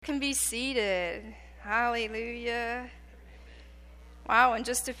Can be seated. Hallelujah. Wow, in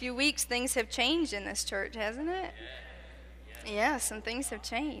just a few weeks, things have changed in this church, hasn't it? Yeah, some things have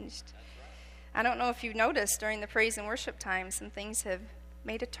changed. I don't know if you've noticed during the praise and worship time, some things have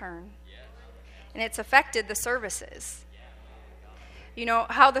made a turn. And it's affected the services. You know,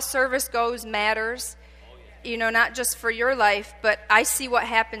 how the service goes matters, you know, not just for your life, but I see what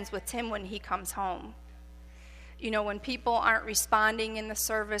happens with Tim when he comes home. You know, when people aren't responding in the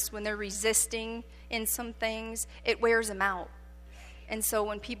service, when they're resisting in some things, it wears them out. And so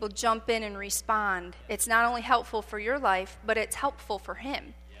when people jump in and respond, it's not only helpful for your life, but it's helpful for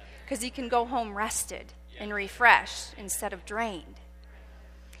him. Because he can go home rested and refreshed instead of drained.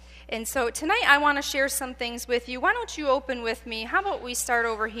 And so tonight I want to share some things with you. Why don't you open with me? How about we start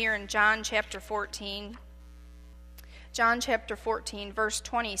over here in John chapter 14. John chapter 14, verse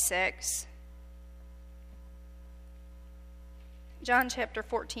 26. John chapter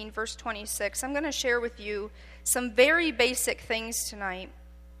 14, verse 26. I'm going to share with you some very basic things tonight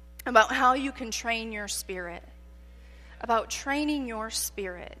about how you can train your spirit, about training your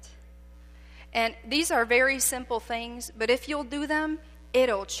spirit. And these are very simple things, but if you'll do them,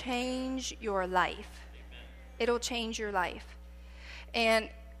 it'll change your life. It'll change your life. And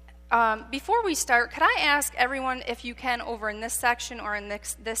before we start, could I ask everyone, if you can, over in this section or in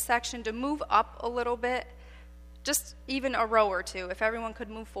this section, to move up a little bit? Just even a row or two. If everyone could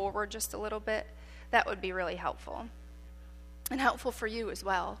move forward just a little bit, that would be really helpful. And helpful for you as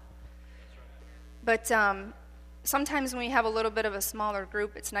well. But sometimes when we have a little bit of a smaller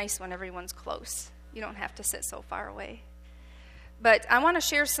group, it's nice when everyone's close. You don't have to sit so far away. But I want to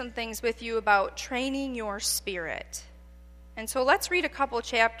share some things with you about training your spirit. And so let's read a couple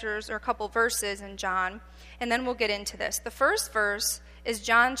chapters or a couple verses in John, and then we'll get into this. The first verse is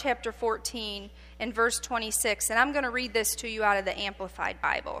John chapter 14 and verse 26, and I'm going to read this to you out of the Amplified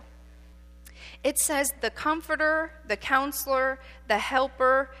Bible. It says, "The Comforter, the Counselor, the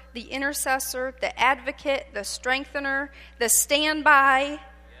Helper, the Intercessor, the Advocate, the Strengthener, the Standby,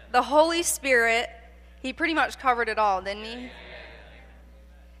 the Holy Spirit." He pretty much covered it all, didn't he?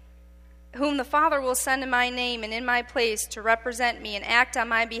 "Whom the Father will send in my name and in my place to represent me and act on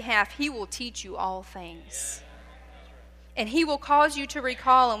my behalf, he will teach you all things. And he will cause you to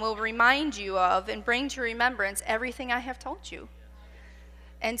recall and will remind you of and bring to remembrance everything I have told you."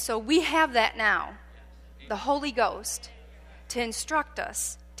 And so we have that now, the Holy Ghost, to instruct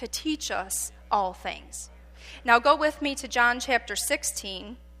us, to teach us all things. Now go with me to John chapter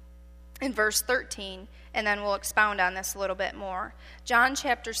 16 and verse 13, and then we'll expound on this a little bit more. John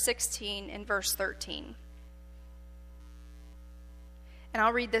chapter 16 and verse 13. And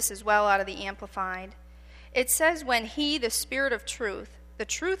I'll read this as well out of the Amplified. It says, "When he, the Spirit of truth, the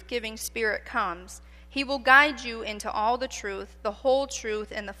truth-giving Spirit comes, he will guide you into all the truth, the whole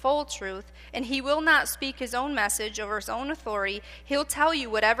truth, and the full truth, and he will not speak his own message or his own authority. He'll tell you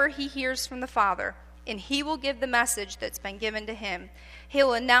whatever he hears from the Father, and he will give the message that's been given to him.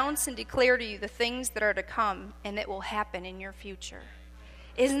 He'll announce and declare to you the things that are to come, and that will happen in your future."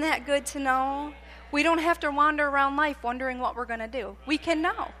 Isn't that good to know? We don't have to wander around life wondering what we're going to do. We can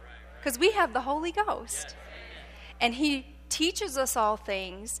know, because we have the Holy Ghost. And he teaches us all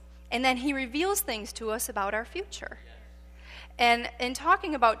things, and then he reveals things to us about our future. And in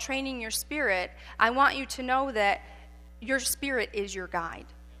talking about training your spirit, I want you to know that your spirit is your guide.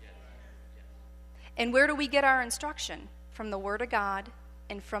 And where do we get our instruction? From the Word of God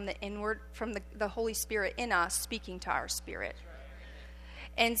and from the Holy Spirit in us speaking to our spirit.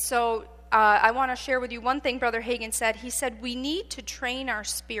 And so I want to share with you one thing Brother Hagin said. He said, we need to train our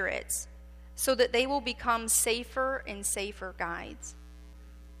spirits so that they will become safer and safer guides.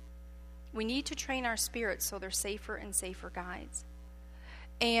 We need to train our spirits so they're safer and safer guides.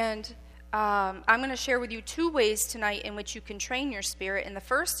 And I'm going to share with you two ways tonight in which you can train your spirit. And the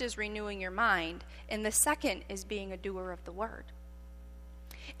first is renewing your mind. And the second is being a doer of the word.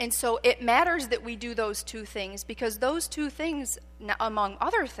 And so it matters that we do those two things, because those two things, among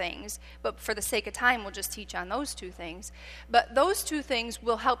other things, but for the sake of time, we'll just teach on those two things. But those two things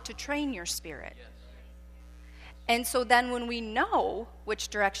will help to train your spirit. And so then when we know which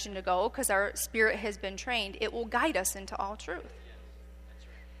direction to go, because our spirit has been trained, it will guide us into all truth.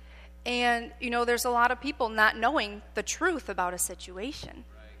 And, you know, there's a lot of people not knowing the truth about a situation.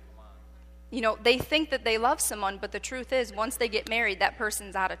 You know, they think that they love someone, but the truth is, once they get married, that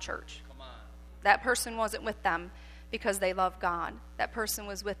person's out of church. That person wasn't with them because they love God. That person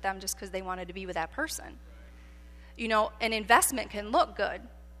was with them just because they wanted to be with that person. You know, an investment can look good,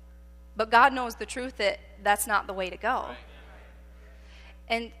 but God knows the truth that that's not the way to go.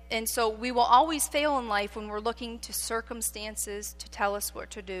 And so we will always fail in life when we're looking to circumstances to tell us what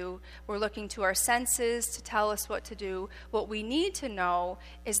to do. We're looking to our senses to tell us what to do. What we need to know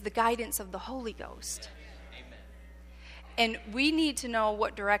is the guidance of the Holy Ghost. And we need to know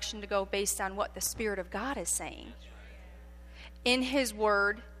what direction to go based on what the Spirit of God is saying in His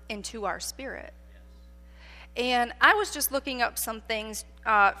Word and to our spirit. And I was just looking up some things.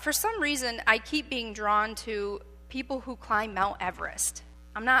 For some reason, I keep being drawn to people who climb Mount Everest.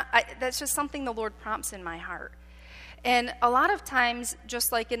 That's just something the Lord prompts in my heart. And a lot of times,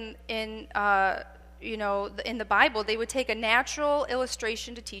 just like in the Bible, they would take a natural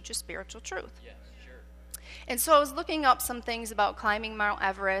illustration to teach a spiritual truth. Yes, sure. And so I was looking up some things about climbing Mount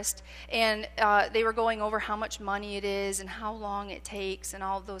Everest, and they were going over how much money it is and how long it takes and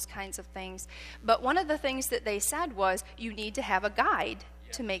all of those kinds of things. But one of the things that they said was you need to have a guide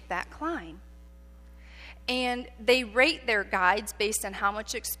to make that climb. And they rate their guides based on how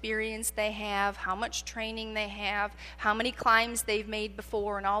much experience they have, how much training they have, how many climbs they've made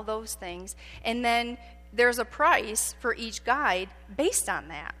before, and all those things. And then there's a price for each guide based on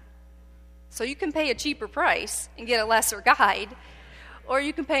that. So you can pay a cheaper price and get a lesser guide, or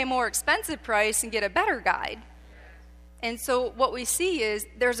you can pay a more expensive price and get a better guide. And so what we see is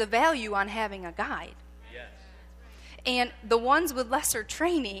there's a value on having a guide. Yes. And the ones with lesser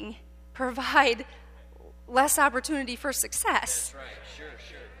training provide less opportunity for success. That's right.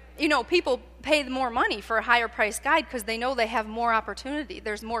 Sure. People pay more money for a higher priced guide because they know they have more opportunity.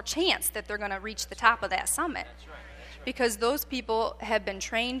 There's more chance that they're going to reach the top of that summit. That's right. Because those people have been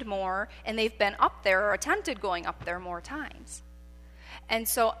trained more and they've been up there or attempted going up there more times. And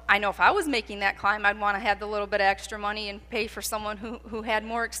so I know if I was making that climb, I'd want to have the little bit of extra money and pay for someone who had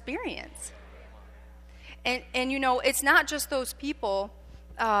more experience. And it's not just those people,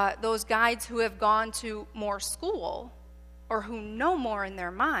 those guides who have gone to more school or who know more in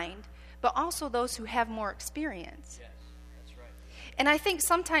their mind, but also those who have more experience. Yes, that's right. And I think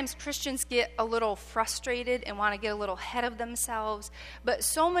sometimes Christians get a little frustrated and want to get a little ahead of themselves, but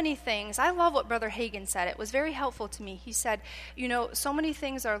so many things, I love what Brother Hagin said. It was very helpful to me. He said, so many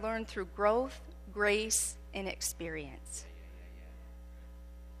things are learned through growth, grace, and experience.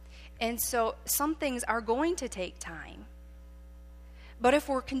 And so some things are going to take time. But if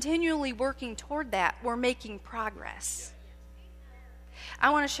we're continually working toward that, we're making progress.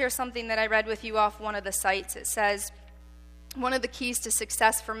 I want to share something that I read with you off one of the sites. It says, one of the keys to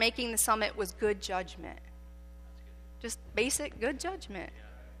success for making the summit was good judgment. Just basic good judgment.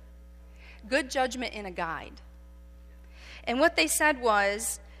 Good judgment in a guide. And what they said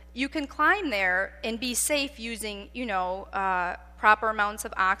was, you can climb there and be safe using, proper amounts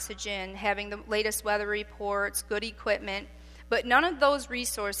of oxygen, having the latest weather reports, good equipment, but none of those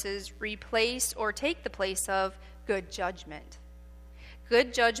resources replace or take the place of good judgment.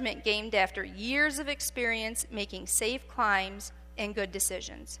 Good judgment gained after years of experience making safe climbs and good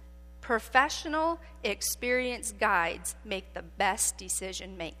decisions. Professional, experienced guides make the best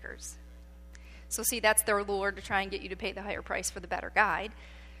decision makers. So see, that's their lure to try and get you to pay the higher price for the better guide.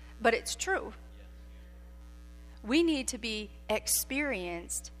 But it's true. We need to be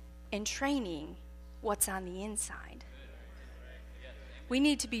experienced in training what's on the inside. We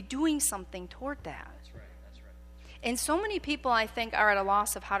need to be doing something toward that. That's right. And so many people, I think, are at a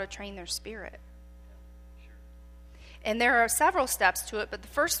loss of how to train their spirit. And there are several steps to it, but the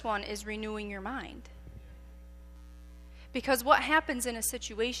first one is renewing your mind. Because what happens in a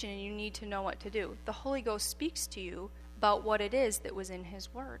situation and you need to know what to do? The Holy Ghost speaks to you about what it is that was in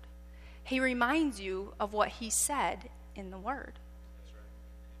His Word. He reminds you of what He said in the Word.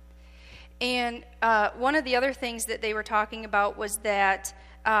 And one of the other things that they were talking about was that,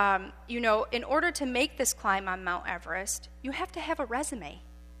 in order to make this climb on Mount Everest, you have to have a resume.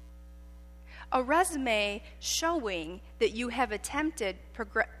 A resume showing that you have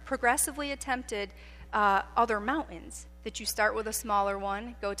progressively attempted other mountains. That you start with a smaller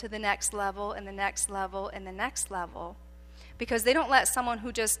one, go to the next level, and the next level, and the next level. Because they don't let someone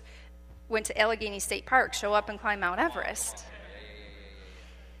who just went to Allegheny State Park show up and climb Mount Everest.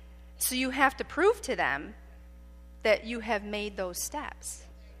 So you have to prove to them that you have made those steps.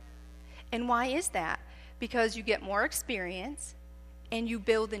 And why is that? Because you get more experience and you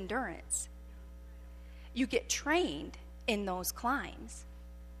build endurance. You get trained in those climbs.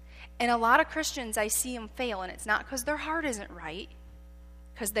 And a lot of Christians, I see them fail, and it's not because their heart isn't right,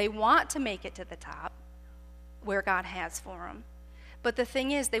 because they want to make it to the top where God has for them. But the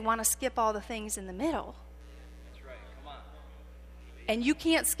thing is, they want to skip all the things in the middle. And you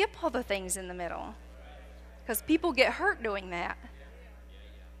can't skip all the things in the middle because people get hurt doing that.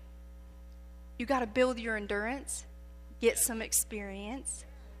 You got to build your endurance, get some experience,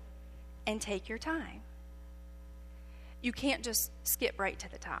 and take your time. You can't just skip right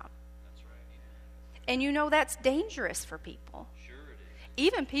to the top. That's right. And you know that's dangerous for people. Sure it is.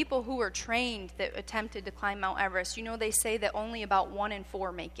 Even people who are trained that attempted to climb Mount Everest, you know, they say that only about 1 in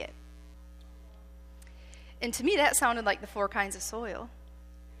 4 make it. And to me, that sounded like the 4 kinds of soil.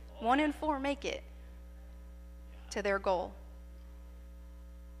 1 in 4 make it to their goal.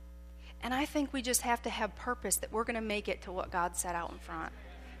 And I think we just have to have purpose that we're going to make it to what God set out in front.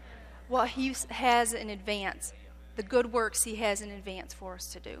 What He has in advance, the good works He has in advance for us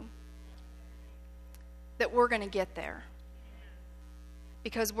to do. That we're going to get there.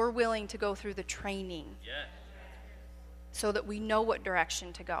 Because we're willing to go through the training. Yes. So that we know what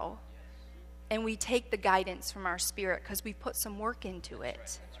direction to go. And we take the guidance from our spirit because we put some work into it.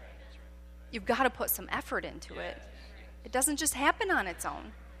 That's right. You've got to put some effort into it. It doesn't just happen on its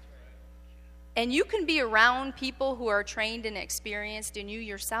own. And you can be around people who are trained and experienced, and you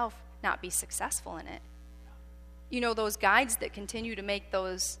yourself not be successful in it. You know, those guides that continue to make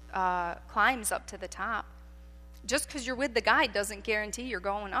those climbs up to the top, just because you're with the guide doesn't guarantee you're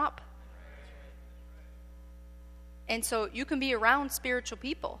going up. And so you can be around spiritual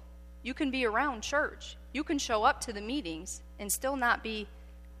people. You can be around church. You can show up to the meetings and still not be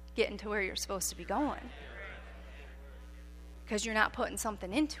getting to where you're supposed to be going. Because you're not putting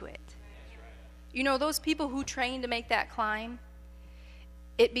something into it. You know, those people who train to make that climb,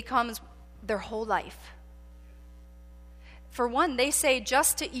 it becomes their whole life. For one, they say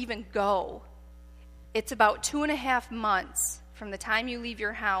just to even go, it's about 2.5 months from the time you leave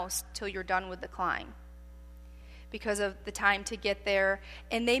your house till you're done with the climb. Because of the time to get there,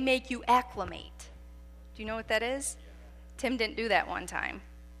 and they make you acclimate. Do you know what that is? Tim didn't do that one time.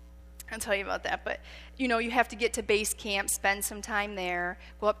 I'll tell you about that. But, you know, you have to get to base camp, spend some time there,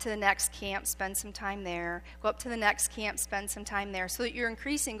 go up to the next camp, spend some time there, go up to the next camp, spend some time there, so that you're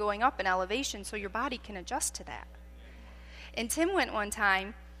increasing, going up in elevation so your body can adjust to that. And Tim went one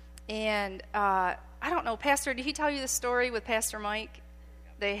time, and I don't know, Pastor, did he tell you the story with Pastor Mike?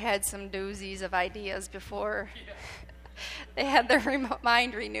 They had some doozies of ideas before they had their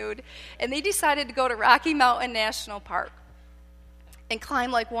mind renewed. And they decided to go to Rocky Mountain National Park and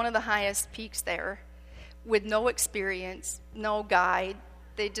climb like one of the highest peaks there with no experience, no guide.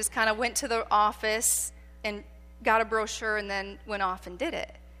 They just kind of went to the office and got a brochure and then went off and did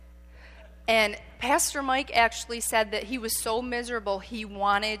it. And Pastor Mike actually said that he was so miserable he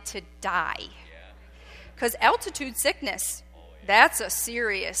wanted to die. Because altitude sickness, that's a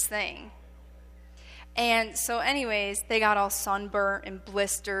serious thing. And so anyways, they got all sunburnt and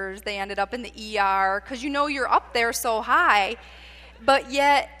blisters. They ended up in the ER because you know you're up there so high, but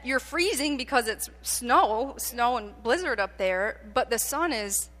yet you're freezing because it's snow and blizzard up there, but the sun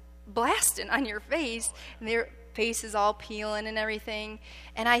is blasting on your face, and their face is all peeling and everything.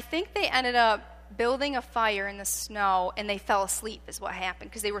 And I think they ended up building a fire in the snow, and they fell asleep is what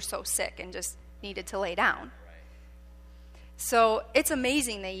happened because they were so sick and just needed to lay down. So it's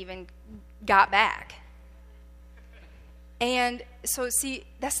amazing they even got back. And so, see,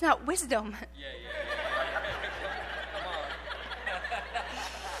 that's not wisdom. Yeah.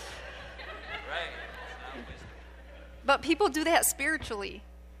 Right. But people do that spiritually.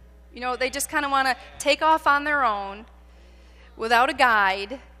 You know, they just kind of want to take off on their own without a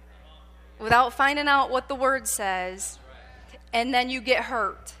guide, without finding out what the Word says, and then you get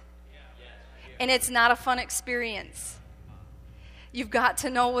hurt. And it's not a fun experience. You've got to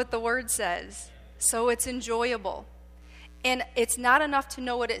know what the Word says, so it's enjoyable. And it's not enough to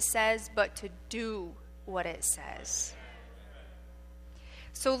know what it says, but to do what it says.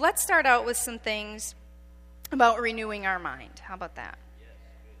 So let's start out with some things about renewing our mind. How about that?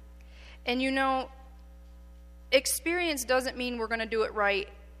 And you know, experience doesn't mean we're going to do it right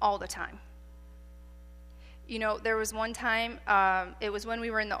all the time. You know, there was one time, it was when we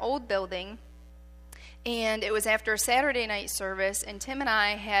were in the old building, and it was after a Saturday night service, and Tim and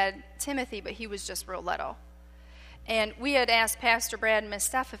I had Timothy, but he was just real little. And we had asked Pastor Brad and Miss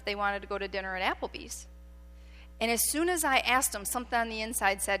Steph if they wanted to go to dinner at Applebee's. And as soon as I asked them, something on the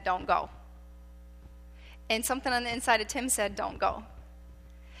inside said, don't go. And something on the inside of Tim said, don't go.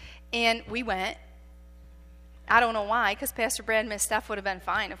 And we went. I don't know why, because Pastor Brad and Miss Steph would have been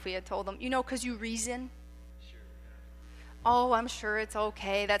fine if we had told them. You know, because you reason. Oh, I'm sure it's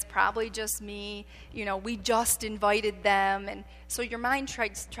okay. That's probably just me. You know, we just invited them. And so your mind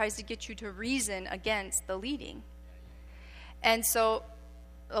tries to get you to reason against the leading. And so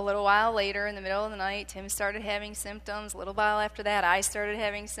a little while later, in the middle of the night, Tim started having symptoms. A little while after that, I started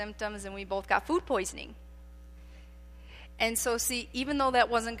having symptoms, and we both got food poisoning. And so, see, even though that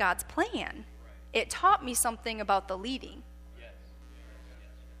wasn't God's plan, it taught me something about the leading.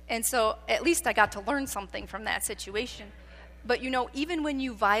 And so at least I got to learn something from that situation. But even when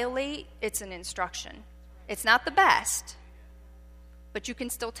you violate, it's an instruction. It's not the best, but you can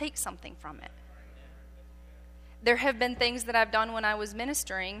still take something from it. There have been things that I've done when I was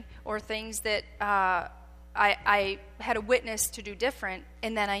ministering, or things that I had a witness to do different,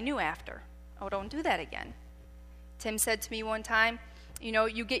 and then I knew after, oh, don't do that again. Tim said to me one time,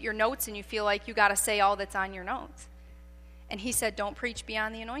 you get your notes and you feel like you got to say all that's on your notes. And he said, don't preach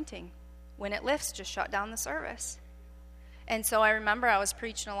beyond the anointing. When it lifts, just shut down the service. And so I remember I was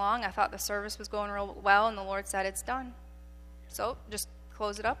preaching along. I thought the service was going real well, and the Lord said, it's done. So just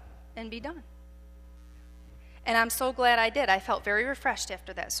close it up and be done. And I'm so glad I did. I felt very refreshed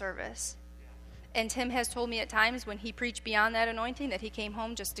after that service. And Tim has told me at times when he preached beyond that anointing that he came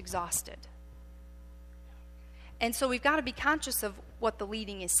home just exhausted. And so we've got to be conscious of what the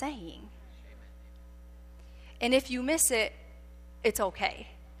leading is saying. And if you miss it, it's okay.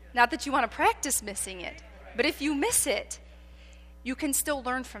 Not that you want to practice missing it, but if you miss it, you can still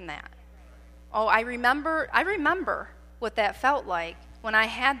learn from that. Oh, I remember what that felt like when I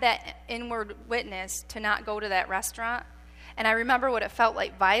had that inward witness to not go to that restaurant. And I remember what it felt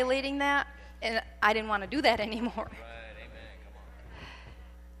like violating that, and I didn't want to do that anymore. Right, amen. Come on.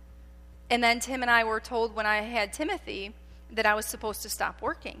 And then Tim and I were told when I had Timothy that I was supposed to stop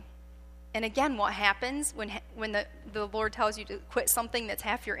working. And again, what happens when the Lord tells you to quit something that's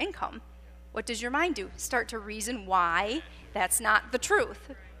half your income? What does your mind do? Start to reason why that's not the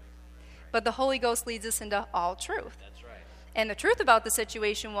truth. But the Holy Ghost leads us into all truth. That's right. And the truth about the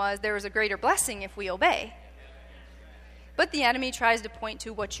situation was there was a greater blessing if we obey. But the enemy tries to point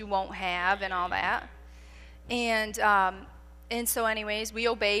to what you won't have and all that. And so anyways, we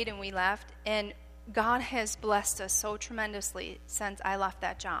obeyed and we left. And God has blessed us so tremendously since I left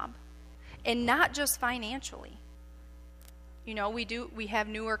that job. And not just financially. We have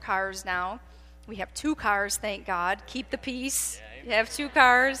newer cars now. We have 2 cars, thank God. Keep the peace. You have 2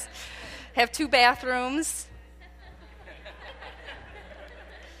 cars. Have 2 bathrooms.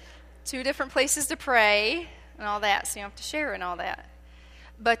 2 different places to pray and all that, so you don't have to share and all that.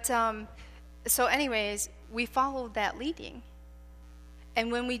 But, so anyways, we followed that leading.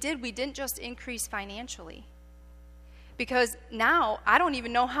 And when we didn't just increase financially. Because now I don't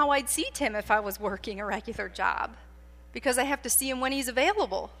even know how I'd see Tim if I was working a regular job. Because I have to see him when he's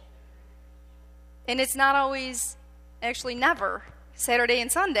available. And it's not always, actually never, Saturday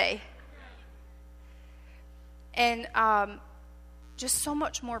and Sunday. And just so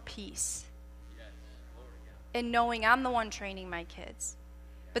much more peace. And knowing I'm the one training my kids.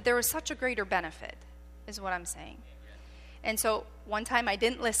 But there was such a greater benefit, is what I'm saying. And so one time I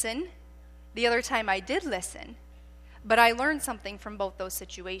didn't listen. The other time I did listen. But I learned something from both those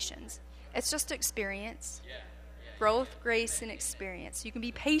situations. It's just experience. Growth, grace, and experience. You can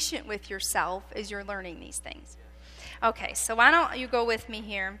be patient with yourself as you're learning these things. Okay, so why don't you go with me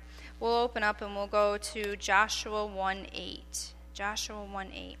here. We'll open up and we'll go to Joshua 1:8. Joshua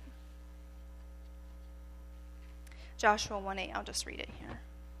 1:8. Joshua 1:8. I'll just read it here.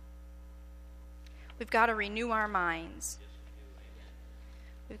 We've got to renew our minds.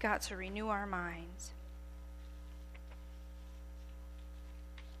 We've got to renew our minds.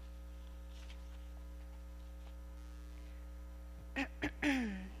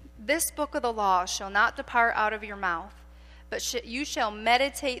 This book of the law shall not depart out of your mouth, but you shall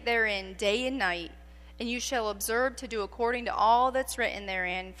meditate therein day and night, and you shall observe to do according to all that's written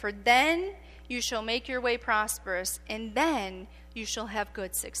therein. For then you shall make your way prosperous, and then you shall have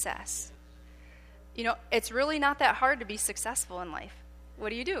good success. It's really not that hard to be successful in life.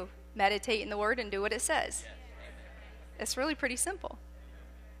 What do? Meditate in the Word and do what it says. It's really pretty simple.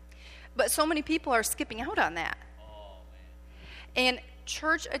 But so many people are skipping out on that. And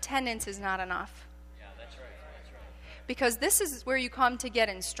church attendance is not enough. Yeah, that's right. Because this is where you come to get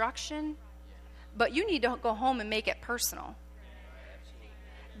instruction, but you need to go home and make it personal.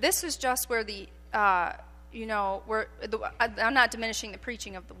 This is just where I'm not diminishing the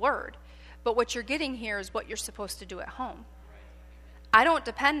preaching of the Word, but what you're getting here is what you're supposed to do at home. I don't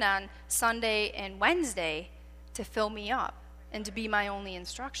depend on Sunday and Wednesday to fill me up and to be my only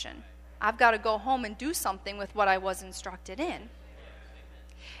instruction. I've got to go home and do something with what I was instructed in.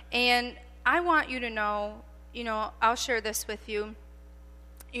 And I want you to know, I'll share this with you.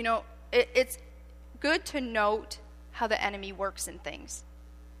 It's good to note how the enemy works in things.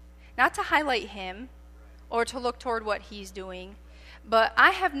 Not to highlight him or to look toward what he's doing, but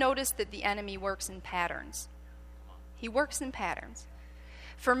I have noticed that the enemy works in patterns. He works in patterns.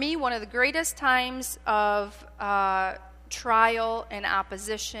 For me, one of the greatest times of trial and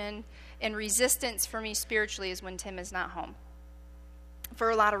opposition And resistance for me spiritually is when Tim is not home, for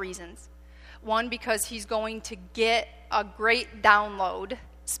a lot of reasons. One, because he's going to get a great download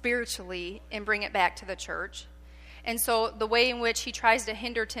spiritually and bring it back to the church. And so the way in which he tries to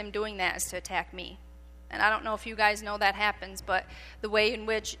hinder Tim doing that is to attack me. And I don't know if you guys know that happens, but the way in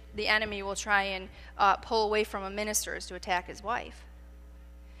which the enemy will try and pull away from a minister is to attack his wife.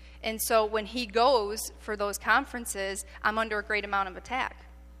 And so when he goes for those conferences, I'm under a great amount of attack.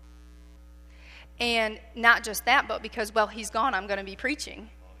 And not just that, but because, well, he's gone, I'm going to be preaching.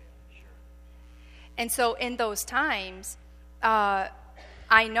 And so in those times, I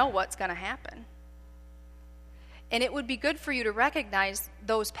know what's going to happen. And it would be good for you to recognize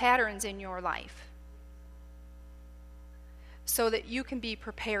those patterns in your life so that you can be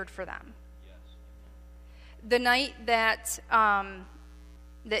prepared for them. Yes. The night that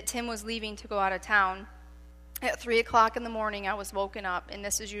that Tim was leaving to go out of town, at 3 o'clock in the morning, I was woken up, and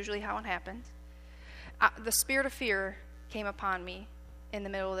this is usually how it happens. The spirit of fear came upon me in the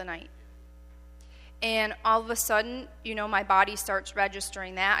middle of the night. And all of a sudden, my body starts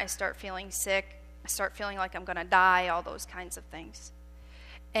registering that. I start feeling sick. I start feeling like I'm going to die, all those kinds of things.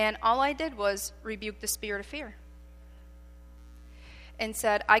 And all I did was rebuke the spirit of fear and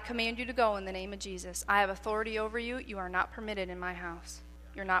said, I command you to go in the name of Jesus. I have authority over you. You are not permitted in my house.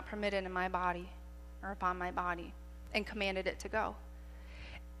 You're not permitted in my body or upon my body. And commanded it to go.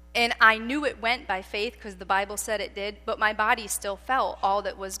 And I knew it went by faith because the Bible said it did, but my body still felt all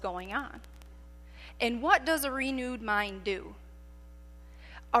that was going on. And what does a renewed mind do?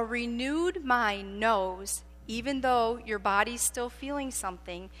 A renewed mind knows, even though your body's still feeling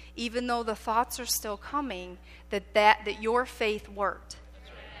something, even though the thoughts are still coming, that your faith worked.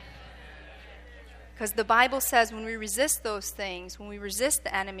 Because the Bible says when we resist those things, when we resist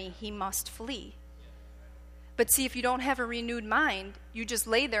the enemy, he must flee. But see, if you don't have a renewed mind, you just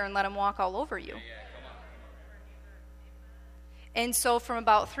lay there and let him walk all over you. And so from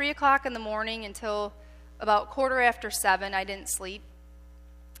about 3 o'clock in the morning until about 7:15, I didn't sleep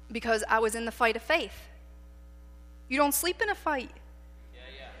because I was in the fight of faith. You don't sleep in a fight.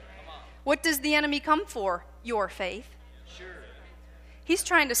 Come on. What does the enemy come for? Your faith. Sure. He's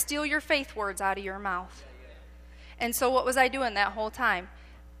trying to steal your faith words out of your mouth. And so what was I doing that whole time?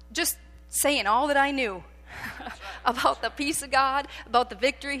 Just saying all that I knew. About the peace of God, about the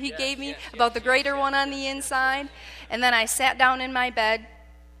victory he gave me, about the greater one on the inside. And then I sat down in my bed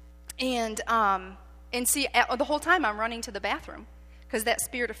and see, the whole time I'm running to the bathroom because that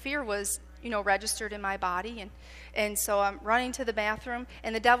spirit of fear was, registered in my body. And so I'm running to the bathroom,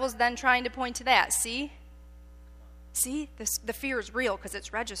 and the devil's then trying to point to that. See, the fear is real because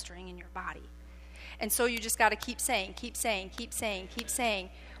it's registering in your body. And so you just got to keep saying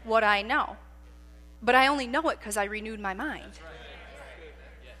what I know. But I only know it because I renewed my mind.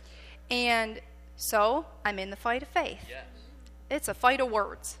 And so I'm in the fight of faith. It's a fight of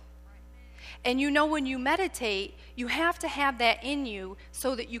words. And when you meditate, you have to have that in you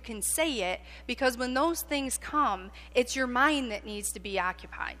so that you can say it, because when those things come, it's your mind that needs to be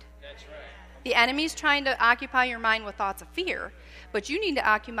occupied. That's right. The enemy's trying to occupy your mind with thoughts of fear, but you need to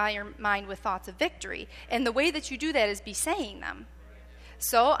occupy your mind with thoughts of victory. And the way that you do that is be saying them.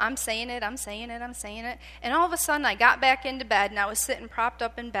 So I'm saying it. And all of a sudden I got back into bed, and I was sitting propped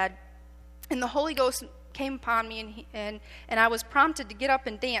up in bed, and the Holy Ghost came upon me, and I was prompted to get up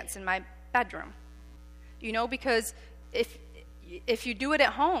and dance in my bedroom. Because if you do it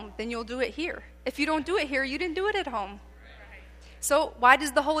at home, then you'll do it here. If you don't do it here, you didn't do it at home. So why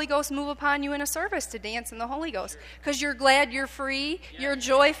does the Holy Ghost move upon you in a service to dance in the Holy Ghost? Because you're glad, you're free, you're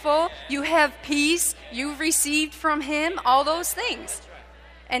joyful, you have peace, you've received from him, all those things.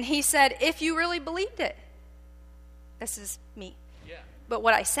 And he said, if you really believed it, this is me. Yeah. But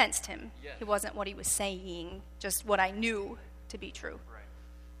what I sensed him, it wasn't what he was saying, just what I knew to be true.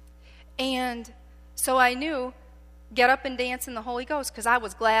 Right. And so I knew, get up and dance in the Holy Ghost, because I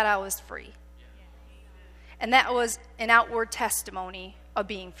was glad I was free. Yeah. And that was an outward testimony of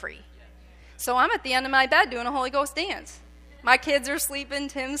being free. Yeah. So I'm at the end of my bed doing a Holy Ghost dance. My kids are sleeping,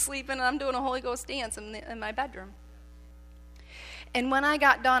 Tim's sleeping, and I'm doing a Holy Ghost dance in my bedroom. And when I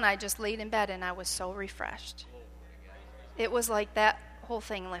got done, I just laid in bed, and I was so refreshed. It was like that whole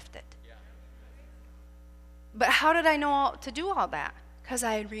thing lifted. But how did I know to do all that? Because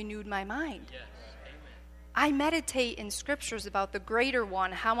I had renewed my mind. I meditate in scriptures about the greater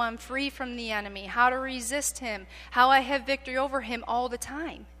one, how I'm free from the enemy, how to resist him, how I have victory over him all the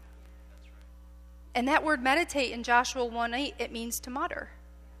time. And that word meditate in Joshua 1:8, it means to mutter.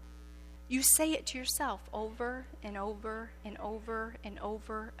 You say it to yourself over and over and over and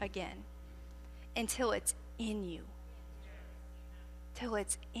over again until it's in you. till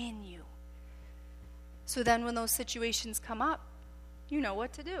it's in you. So then when those situations come up, you know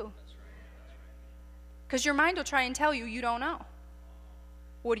what to do. Because your mind will try and tell you, you don't know.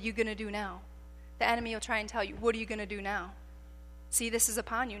 What are you going to do now? The enemy will try and tell you, what are you going to do now? See, this is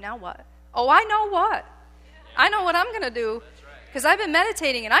upon you. Now what? Oh, I know what. I know what I'm going to do. Because I've been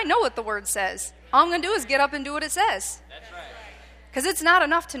meditating and I know what the word says. All I'm going to do is get up and do what it says. That's right. Because it's not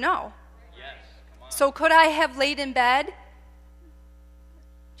enough to know. Yes. Come on. So could I have laid in bed,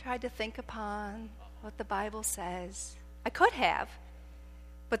 tried to think upon what the Bible says? I could have.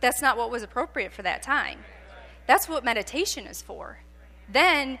 But that's not what was appropriate for that time. That's what meditation is for.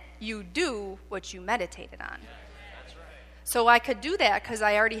 Then you do what you meditated on. So I could do that because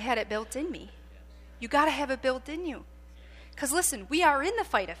I already had it built in me. You got to have it built in you. Because listen, we are in the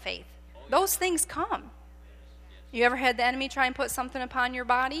fight of faith. Those things come. You ever had the enemy try and put something upon your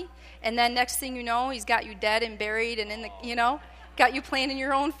body? And then next thing you know, he's got you dead and buried and in the, got you planning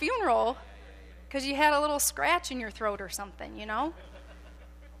your own funeral because you had a little scratch in your throat or something,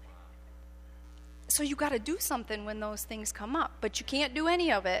 So you got to do something when those things come up. But you can't do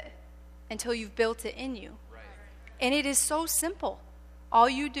any of it until you've built it in you. Right. And it is so simple. All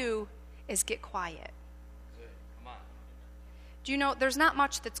you do is get quiet. Come on. Do you know, there's not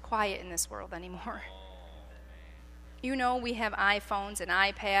much that's quiet in this world anymore. We have iPhones and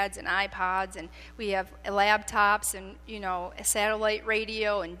iPads and iPods, and we have laptops and, a satellite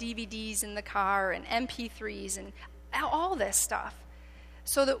radio and DVDs in the car and MP3s and all this stuff.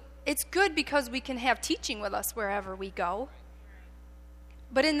 So that it's good because we can have teaching with us wherever we go.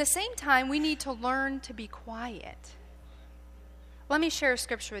 But in the same time, we need to learn to be quiet. Let me share a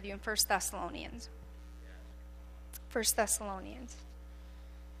scripture with you in 1 Thessalonians. 1 Thessalonians,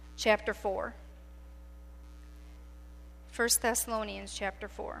 chapter 4. 1 Thessalonians, chapter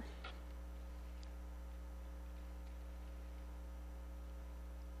 4.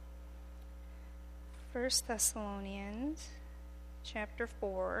 First Thessalonians, chapter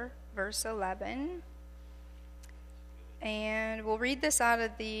 4, verse 11. And we'll read this out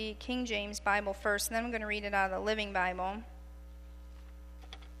of the King James Bible first, and then I'm going to read it out of the Living Bible.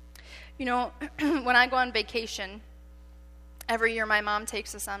 When I go on vacation, every year my mom,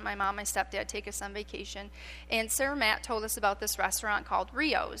 my stepdad take us on vacation. And Sarah Matt told us about this restaurant called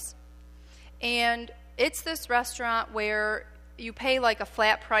Rio's. And it's this restaurant where you pay like a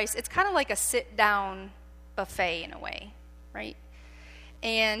flat price. It's kind of like a sit-down buffet in a way, right?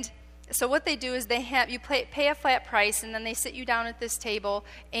 And so what they do is you pay a flat price, and then they sit you down at this table,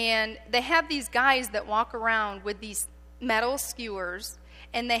 and they have these guys that walk around with these metal skewers,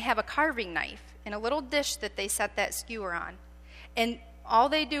 and they have a carving knife and a little dish that they set that skewer on. And all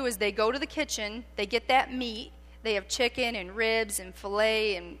they do is they go to the kitchen, they get that meat, they have chicken and ribs and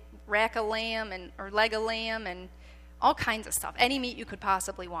filet and rack of lamb or leg of lamb and all kinds of stuff, any meat you could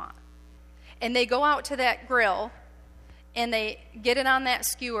possibly want. And they go out to that grill, and they get it on that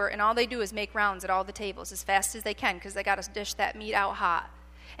skewer, and all they do is make rounds at all the tables as fast as they can because they got to dish that meat out hot.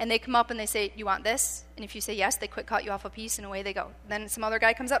 And they come up and they say, you want this? And if you say yes, they quick cut you off a piece, and away they go. Then some other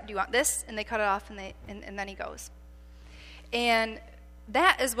guy comes up, do you want this? And they cut it off, and then he goes. And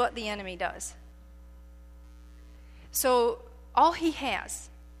that is what the enemy does. So all he has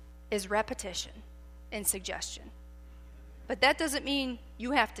is repetition and suggestion. But that doesn't mean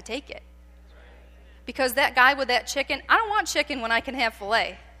you have to take it. Because that guy with that chicken, I don't want chicken when I can have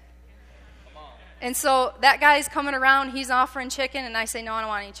filet. And so that guy's coming around, he's offering chicken, and I say, no, I don't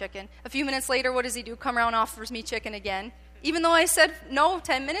want any chicken. A few minutes later, what does he do? Come around and offers me chicken again. Even though I said no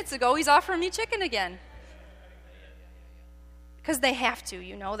 10 minutes ago, he's offering me chicken again. Because they have to,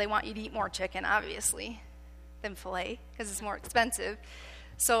 they want you to eat more chicken, obviously, than filet, because it's more expensive.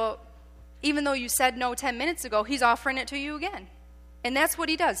 So even though you said no 10 minutes ago, he's offering it to you again. And that's what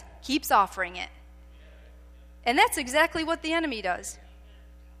he does, keeps offering it. And that's exactly what the enemy does.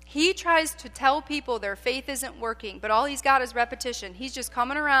 He tries to tell people their faith isn't working, but all he's got is repetition. He's just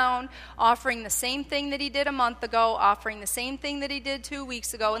coming around, offering the same thing that he did a month ago, offering the same thing that he did 2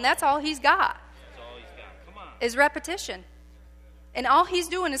 weeks ago, and that's all he's got. That's all he's got. Come on. Is repetition. And all he's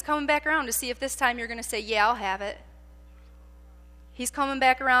doing is coming back around to see if this time you're going to say, yeah, I'll have it. He's coming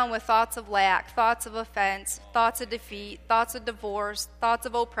back around with thoughts of lack, thoughts of offense, thoughts of defeat, thoughts of divorce, thoughts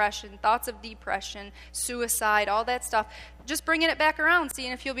of oppression, thoughts of depression, suicide, all that stuff. Just bringing it back around,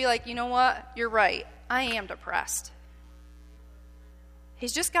 seeing if you'll be like, you know what, you're right, I am depressed.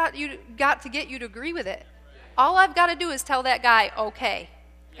 He's just got to get you to agree with it. All I've got to do is tell that guy, okay,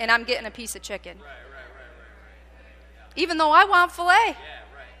 and I'm getting a piece of chicken. Even though I want filet.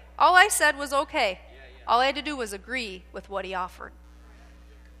 All I said was okay. All I had to do was agree with what he offered.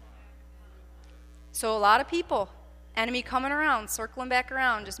 So a lot of people, Enemy coming around, circling back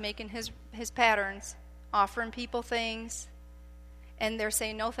around, just making his patterns, offering people things. And they're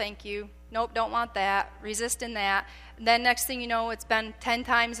saying, no, thank you. Nope, don't want that. Resisting that. And then next thing you know, it's been 10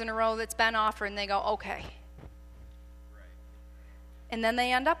 times in a row that's been offered, and they go, okay. And then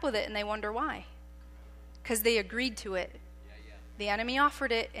they end up with it, and they wonder why. Because they agreed to it. The enemy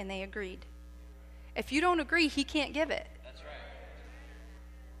offered it, and they agreed. If you don't agree, he can't give it. That's right.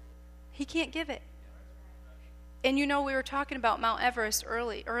 He can't give it. And we were talking about Mount Everest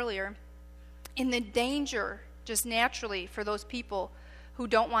earlier. In the danger, just naturally, for those people who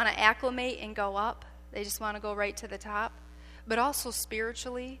don't want to acclimate and go up. They just want to go right to the top. But also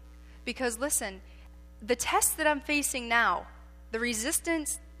spiritually. Because listen, the test that I'm facing now, the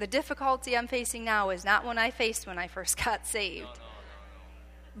resistance, the difficulty I'm facing now is not one I faced when I first got saved.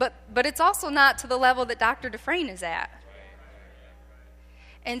 No. But it's also not to the level that Dr. Dufresne is at.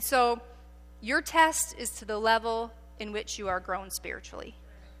 And so your test is to the level in which you are grown spiritually.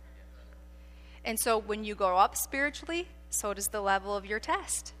 And so when you go up spiritually, so does the level of your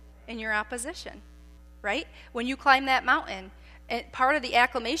test and your opposition, right? When you climb that mountain, and part of the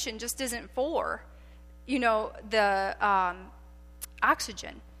acclimation just isn't for, the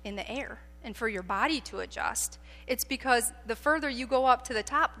oxygen in the air and for your body to adjust. It's because the further you go up to the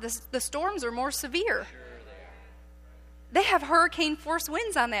top, the storms are more severe. Sure they have hurricane force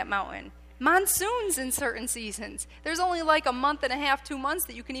winds on that mountain. Monsoons in certain seasons. There's only like a month and a half, 2 months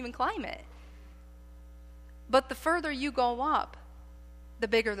that you can even climb it. But the further you go up, the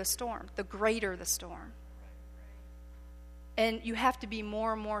bigger the storm, the greater the storm. And you have to be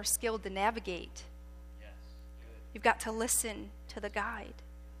more and more skilled to navigate. Yes. Good. You've got to listen to the guide.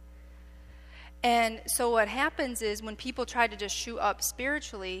 And so what happens is when people try to just shoot up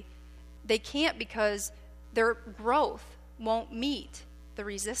spiritually, they can't because their growth won't meet the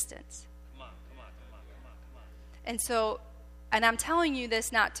resistance. Come on. And so, and I'm telling you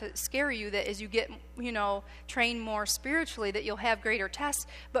this not to scare you, that as you get, trained more spiritually, that you'll have greater tests,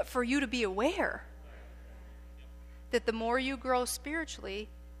 but for you to be aware that the more you grow spiritually,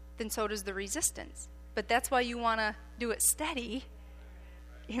 then so does the resistance. But that's why you want to do it steady,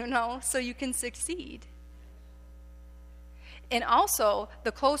 so you can succeed. And also,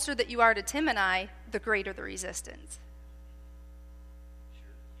 the closer that you are to Tim and I, the greater the resistance.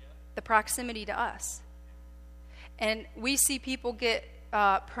 The proximity to us. And we see people get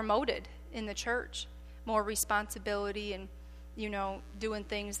promoted in the church, more responsibility and, doing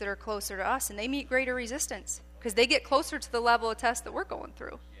things that are closer to us. And they meet greater resistance because they get closer to the level of test that we're going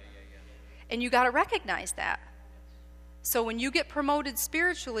through. And you got to recognize that. So when you get promoted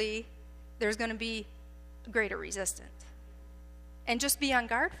spiritually, there's going to be greater resistance. And just be on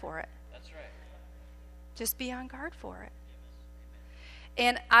guard for it. That's right. Just be on guard for it.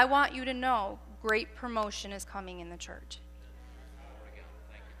 And I want you to know, great promotion is coming in the church.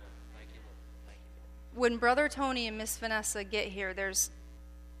 When Brother Tony and Miss Vanessa get here, there's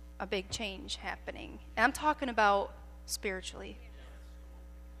a big change happening. And I'm talking about spiritually.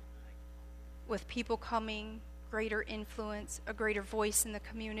 With people coming, greater influence, a greater voice in the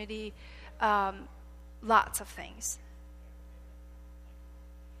community, lots of things.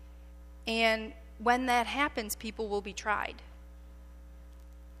 And when that happens, people will be tried.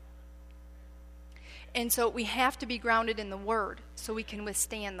 And so we have to be grounded in the Word so we can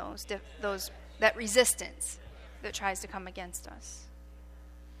withstand that resistance that tries to come against us.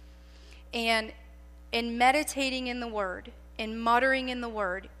 And in meditating in the Word, in muttering in the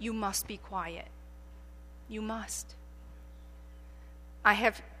Word, you must be quiet. You must. I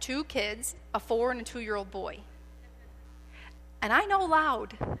have 2 kids, a 4 and a 2-year-old boy. And I know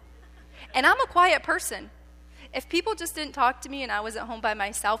loud. And I'm a quiet person. If people just didn't talk to me and I was at home by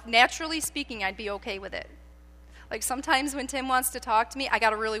myself, naturally speaking, I'd be okay with it. Like sometimes when Tim wants to talk to me, I got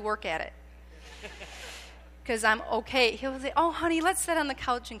to really work at it. Because I'm okay. He'll say, oh, honey, let's sit on the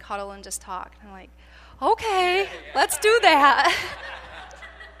couch and cuddle and just talk. And I'm like, okay, let's do that.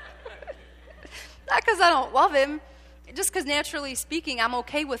 Not because I don't love him, just because naturally speaking, I'm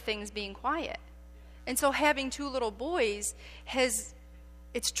okay with things being quiet. And so having 2 little boys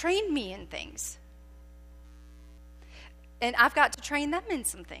it's trained me in things. And I've got to train them in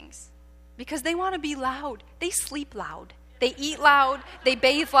some things because they want to be loud. They sleep loud. They eat loud. They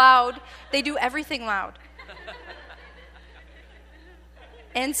bathe loud. They do everything loud.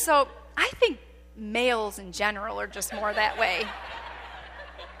 And so I think males in general are just more that way.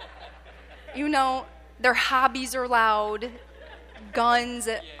 Their hobbies are loud, guns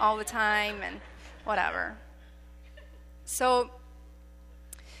all the time and whatever. So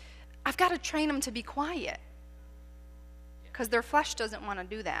I've got to train them to be quiet. Because their flesh doesn't want to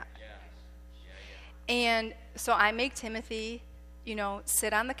do that. And so I make Timothy,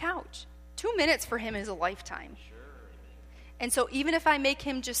 sit on the couch. 2 minutes for him is a lifetime. And so even if I make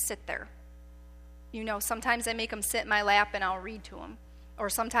him just sit there, sometimes I make him sit in my lap and I'll read to him. Or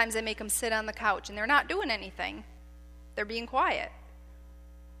sometimes I make them sit on the couch and they're not doing anything. They're being quiet.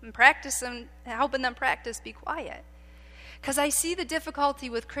 And helping them practice be quiet. Because I see the difficulty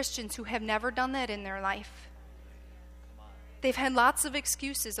with Christians who have never done that in their life. They've had lots of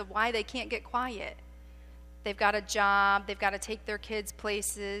excuses of why they can't get quiet. They've got a job, they've got to take their kids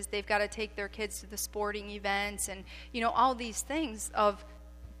places, they've got to take their kids to the sporting events, and all these things of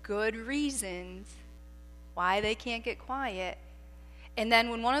good reasons why they can't get quiet. And then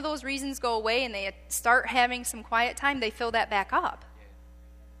when one of those reasons go away and they start having some quiet time, they fill that back up.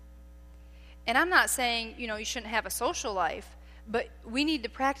 And I'm not saying, you shouldn't have a social life, but we need to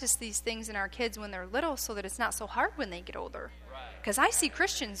practice these things in our kids when they're little so that it's not so hard when they get older. Because I see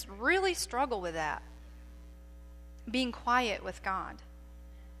Christians really struggle with that. Being quiet with God.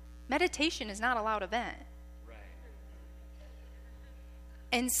 Meditation is not a loud event.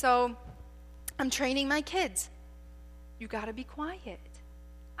 And so I'm training my kids. You got to be quiet.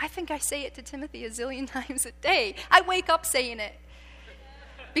 I think I say it to Timothy a zillion times a day. I wake up saying it.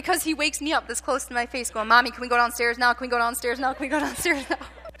 Because he wakes me up this close to my face going, Mommy, can we go downstairs now? Can we go downstairs now? Can we go downstairs now?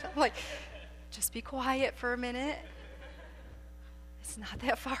 I'm like, just be quiet for a minute. It's not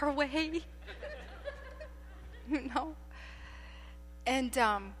that far away. And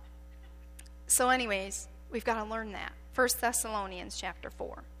so anyways, we've got to learn that. 1 Thessalonians chapter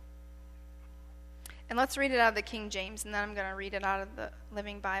 4. And let's read it out of the King James, and then I'm going to read it out of the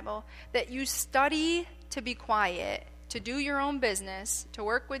Living Bible. That you study to be quiet, to do your own business, to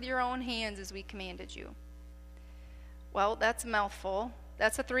work with your own hands as we commanded you. Well, that's a mouthful.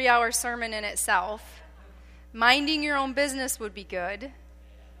 That's a 3-hour sermon in itself. Minding your own business would be good.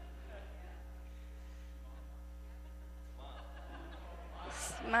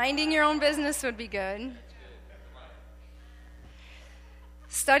 Minding your own business would be good.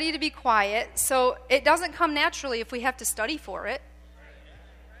 Study to be quiet. So it doesn't come naturally if we have to study for it.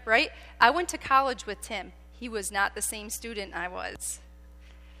 Right? I went to college with Tim. He was not the same student I was.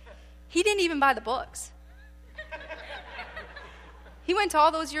 He didn't even buy the books. He went to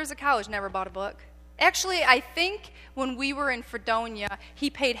all those years of college, never bought a book. Actually, I think when we were in Fredonia, he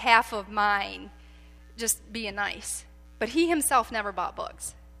paid half of mine just being nice. But he himself never bought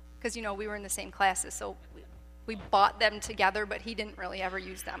books. Because, we were in the same classes, so we bought them together, but he didn't really ever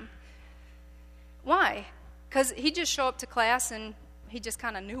use them. Why? Because he'd just show up to class and he just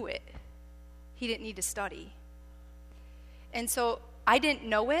kind of knew it. He didn't need to study. And so I didn't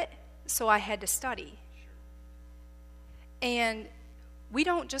know it, so I had to study. And we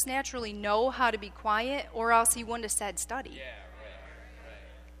don't just naturally know how to be quiet, or else he wouldn't have said study.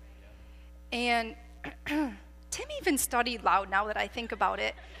 And Tim even studied loud now that I think about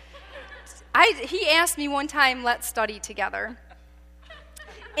it. He asked me one time, let's study together.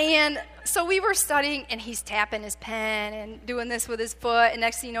 And so we were studying, and he's tapping his pen and doing this with his foot. And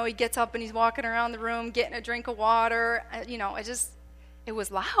next thing you know, he gets up and he's walking around the room, getting a drink of water. It was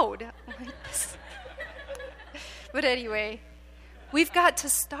loud. But anyway, we've got to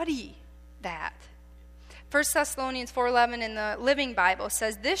study that. 1 Thessalonians 4:11 in the Living Bible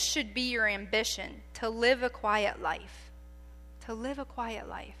says, this should be your ambition, to live a quiet life. To live a quiet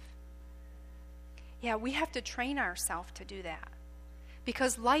life. Yeah, we have to train ourselves to do that.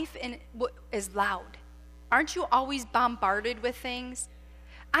 Because life is loud. Aren't you always bombarded with things?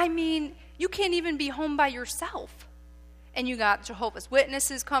 I mean, you can't even be home by yourself. And you got Jehovah's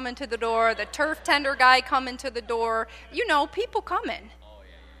Witnesses coming to the door, the turf tender guy coming to the door. People coming.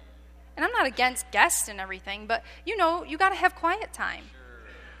 And I'm not against guests and everything, but, you got to have quiet time.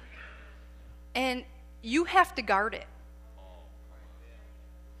 And you have to guard it.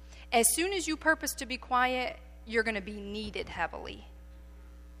 As soon as you purpose to be quiet, you're going to be needed heavily.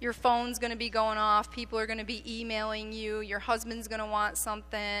 Your phone's going to be going off. People are going to be emailing you. Your husband's going to want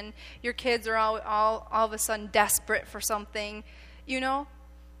something. Your kids are all of a sudden desperate for something,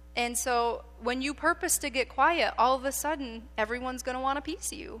 And so when you purpose to get quiet, all of a sudden, everyone's going to want a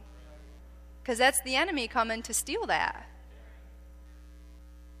piece of you. Because that's the enemy coming to steal that.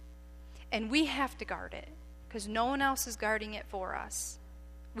 And we have to guard it. Because no one else is guarding it for us.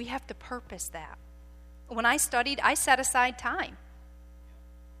 We have to purpose that. When I studied, I set aside time.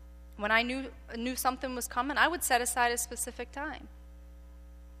 When I knew something was coming, I would set aside a specific time.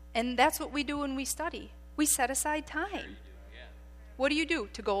 And that's what we do when we study. We set aside time. What do you do?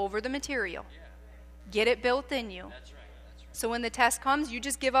 To go over the material. Get it built in you. That's right. So when the test comes, you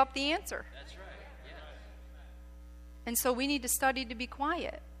just give up the answer. That's right. And so we need to study to be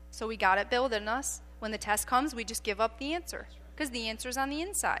quiet. So we got it built in us. When the test comes, we just give up the answer because the answer's on the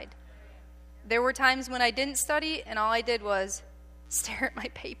inside. There were times when I didn't study and all I did was stare at my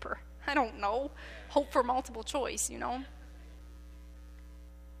paper. I don't know. Hope for multiple choice, you know.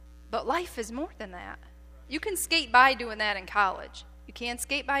 But life is more than that. You can skate by doing that in college. You can't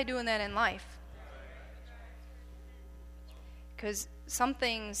skate by doing that in life. Because some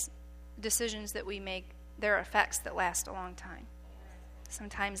things, decisions that we make, there are effects that last a long time.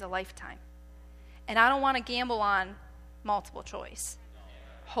 Sometimes a lifetime. And I don't want to gamble on multiple choice.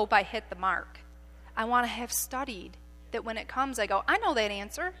 Hope I hit the mark. I want to have studied that when it comes, I go, I know that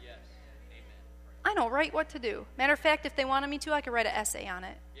answer. I know right what to do. Matter of fact, if they wanted me to, I could write an essay on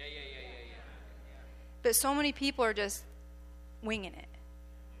it. Yeah. But so many people are just winging it.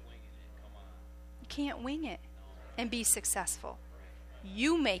 Come on. You can't wing it and be successful.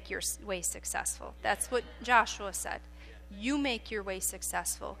 You make your way successful. That's what Joshua said. You make your way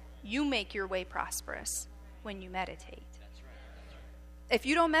successful. You make your way prosperous when you meditate. If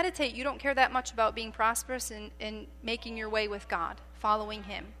you don't meditate, you don't care that much about being prosperous and making your way with God, following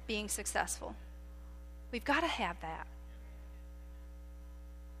Him, being successful. We've got to have that.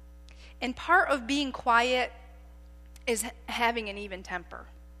 And part of being quiet is having an even temper.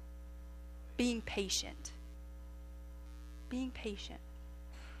 Being patient. Being patient.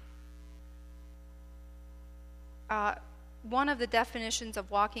 One of the definitions of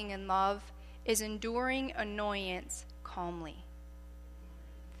walking in love is enduring annoyance calmly.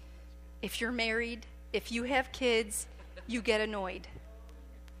 If you're married, if you have kids, you get annoyed.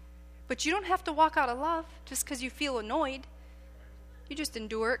 But you don't have to walk out of love just because you feel annoyed. You just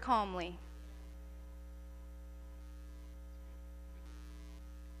endure it calmly.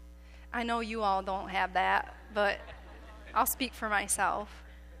 I know you all don't have that, but I'll speak for myself.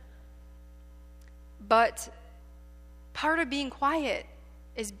 But part of being quiet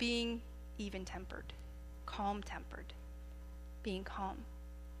is being even-tempered, calm-tempered, being calm.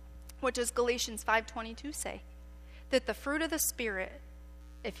 What does Galatians 5:22 say? That the fruit of the Spirit,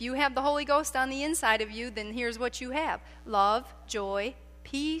 if you have the Holy Ghost on the inside of you, then here's what you have. Love, joy,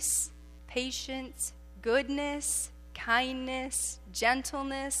 peace, patience, goodness, kindness,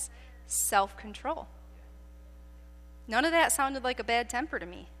 gentleness, self-control. None of that sounded like a bad temper to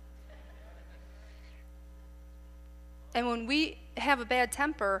me. And when we have a bad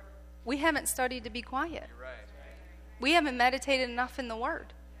temper, we haven't studied to be quiet. You're right. We haven't meditated enough in the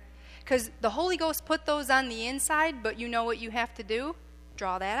Word. Because the Holy Ghost put those on the inside, but you know what you have to do?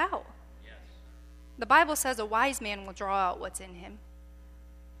 Draw that out. Yes. The Bible says a wise man will draw out what's in him.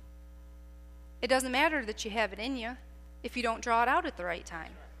 It doesn't matter that you have it in you if you don't draw it out at the right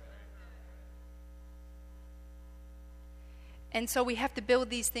time. And so we have to build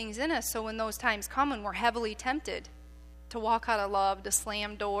these things in us so when those times come and we're heavily tempted to walk out of love, to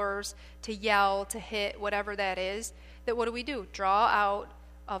slam doors, to yell, to hit, whatever that is, that what do? Draw out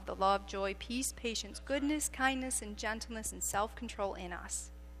of the love, joy, peace, patience, goodness, kindness, and gentleness, and self-control in us.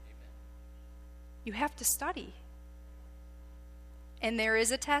 You have to study. And there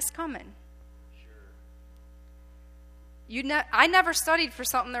is a test coming. Sure. I never studied for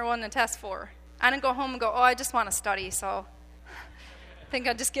something there wasn't a test for. I didn't go home and go, I just want to study, so I think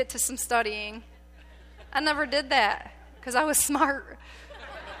I'll just get to some studying. I never did that because I was smart.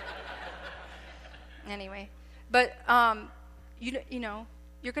 Anyway, but you know,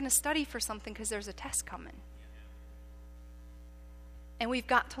 you're going to study for something because there's a test coming. And we've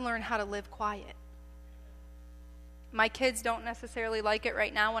got to learn how to live quiet. My kids don't necessarily like it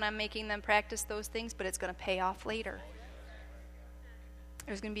right now when I'm making them practice those things, but it's going to pay off later.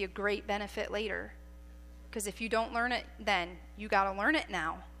 There's going to be a great benefit later. Because if you don't learn it then, you got to learn it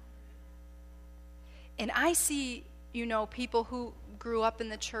now. And I see, people who grew up in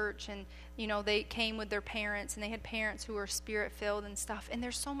the church and, they came with their parents and they had parents who were spirit-filled and stuff, and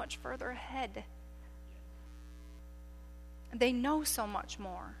they're so much further ahead. They know so much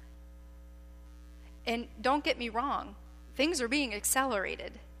more. And don't get me wrong, things are being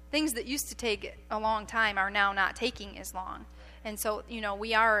accelerated. Things that used to take a long time are now not taking as long. And so,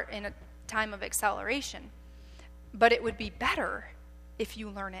 we are in a time of acceleration. But it would be better if you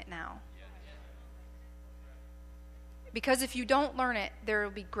learn it now. Because if you don't learn it, there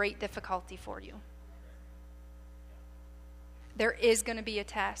will be great difficulty for you. There is going to be a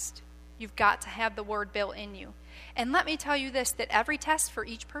test. You've got to have the Word built in you. And let me tell you this, that every test for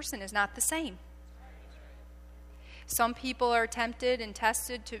each person is not the same. Some people are tempted and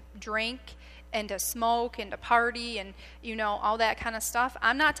tested to drink and to smoke and to party and, all that kind of stuff.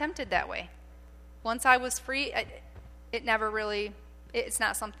 I'm not tempted that way. Once I was free, it never really, it's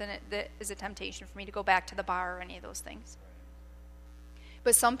not something that is a temptation for me to go back to the bar or any of those things.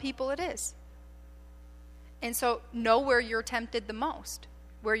 But some people it is. And so know where you're tempted the most,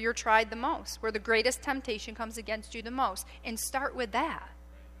 where you're tried the most, where the greatest temptation comes against you the most, and start with that.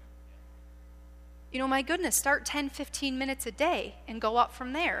 You know, my goodness, start 10, 15 minutes a day and go up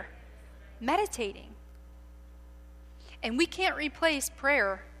from there, meditating. And we can't replace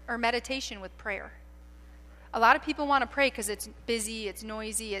prayer or meditation with prayer. A lot of people want to pray because it's busy, it's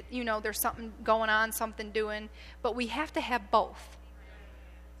noisy, there's something going on, something doing, but we have to have both.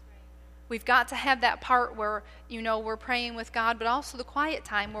 We've got to have that part where, we're praying with God, but also the quiet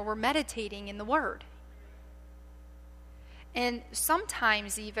time where we're meditating in the Word. And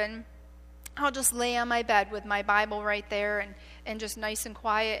sometimes even, I'll just lay on my bed with my Bible right there and just nice and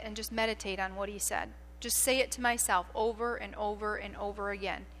quiet and just meditate on what he said. Just say it to myself over and over and over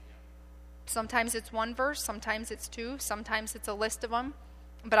again. Sometimes it's one verse, sometimes it's two, sometimes it's a list of them,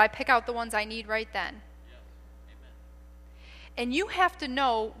 but I pick out the ones I need right then. Yes. Amen. And you have to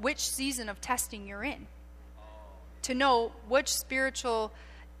know which season of testing you're in to know which spiritual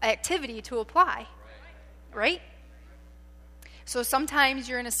activity to apply, right? So sometimes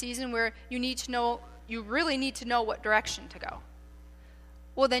you're in a season where you really need to know what direction to go.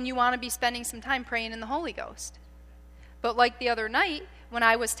 Well, then you want to be spending some time praying in the Holy Ghost. But like the other night, when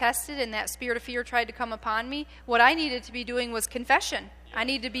I was tested and that spirit of fear tried to come upon me, what I needed to be doing was confession. I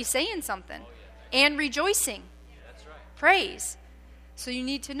needed to be saying something and rejoicing. That's right. Praise. So you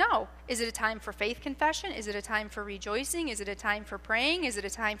need to know, is it a time for faith confession? Is it a time for rejoicing? Is it a time for praying? Is it a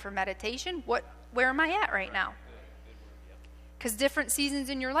time for meditation? Where am I at right now? Because different seasons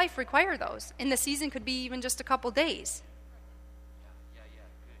in your life require those. And the season could be even just a couple days.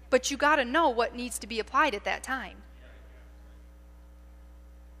 But you got to know what needs to be applied at that time.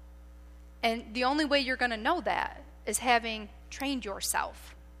 And the only way you're going to know that is having trained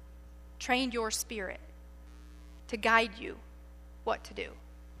yourself, trained your spirit to guide you what to do.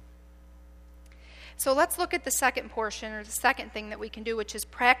 So let's look at the second portion, or the second thing that we can do, which is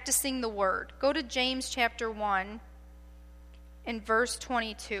practicing the Word. Go to James chapter 1 and verse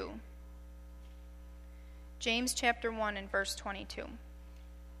 22. James chapter 1 and verse 22.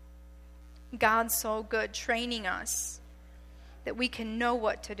 God's so good, training us that we can know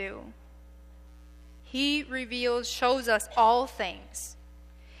what to do. He shows us all things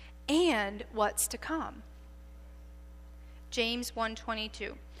and what's to come. James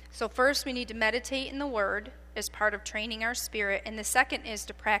 1:22. So first we need to meditate in the Word as part of training our spirit, and the second is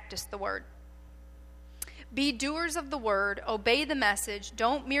to practice the Word. Be doers of the Word, obey the message,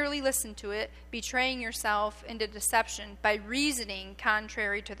 don't merely listen to it, betraying yourself into deception by reasoning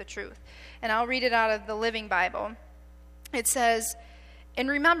contrary to the truth. And I'll read it out of the Living Bible. It says, and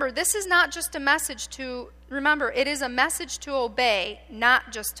remember, this is not just a message it is a message to obey,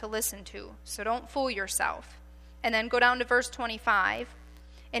 not just to listen to. So don't fool yourself. And then go down to verse 25.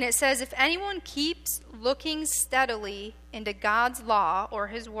 And it says, if anyone keeps looking steadily into God's law or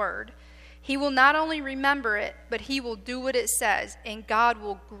his word, he will not only remember it, but he will do what it says, and God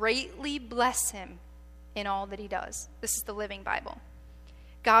will greatly bless him in all that he does. This is the Living Bible.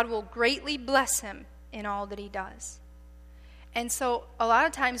 God will greatly bless him in all that he does. And so a lot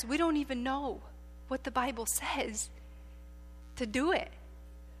of times we don't even know what the Bible says to do it.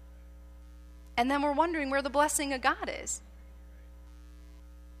 And then we're wondering where the blessing of God is.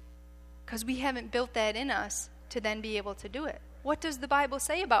 Because we haven't built that in us to then be able to do it. What does the Bible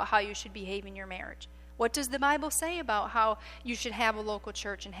say about how you should behave in your marriage? What does the Bible say about how you should have a local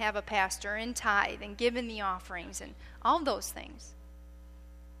church and have a pastor and tithe and give in the offerings and all those things?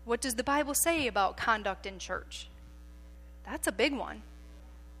 What does the Bible say about conduct in church? That's a big one.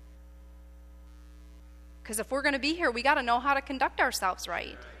 Because if we're going to be here, we got to know how to conduct ourselves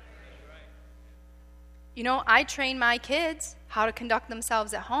right. I train my kids how to conduct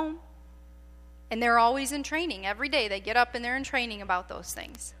themselves at home. And they're always in training. Every day they get up and they're in training about those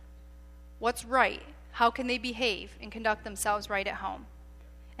things. What's right? How can they behave and conduct themselves right at home?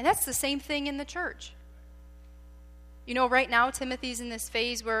 And that's the same thing in the church. Right now Timothy's in this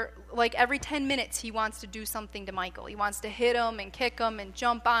phase where like every 10 minutes he wants to do something to Michael. He wants to hit him and kick him and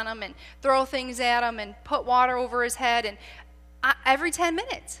jump on him and throw things at him and put water over his head and every 10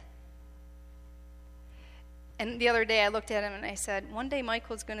 minutes. And the other day I looked at him and I said, one day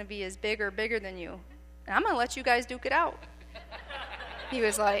Michael's going to be as big or bigger than you. And I'm going to let you guys duke it out. He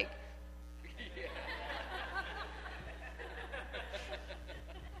was like,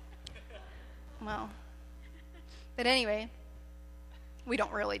 well, but anyway, we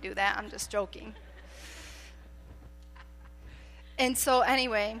don't really do that. I'm just joking. And so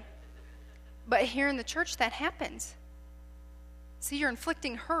anyway, but here in the church that happens. See, you're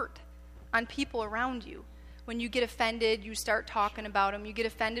inflicting hurt on people around you When you get offended, you start talking about them. You get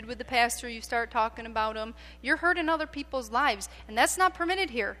offended with the pastor, you start talking about them. You're hurting other people's lives, and that's not permitted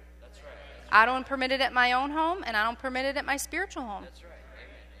here. That's right. I don't permit it at my own home, and I don't permit it at my spiritual home. That's right.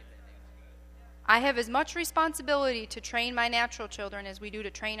 I have as much responsibility to train my natural children as we do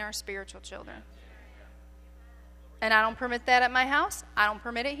to train our spiritual children. And I don't permit that at my house. I don't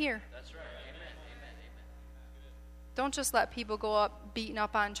permit it here. That's right. Amen. Amen. Don't just let people go up beating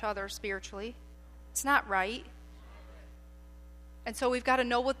up on each other spiritually. It's not right. And so we've got to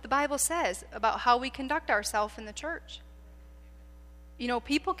know what the Bible says about how we conduct ourselves in the church. You know,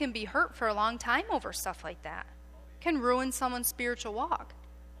 people can be hurt for a long time over stuff like that. It can ruin someone's spiritual walk.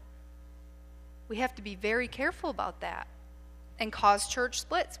 We have to be very careful about that and cause church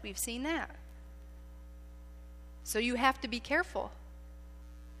splits. We've seen that. So you have to be careful.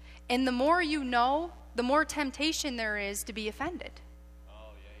 And the more you know, the more temptation there is to be offended.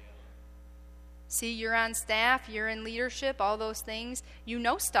 See, you're on staff, you're in leadership, all those things. You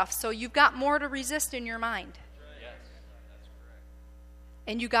know stuff, so you've got more to resist in your mind. Yes, that's correct.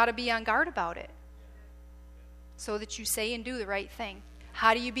 And you got to be on guard about it so that you say and do the right thing.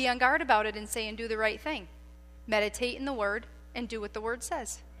 How do you be on guard about it and say and do the right thing? Meditate in the Word and do what the Word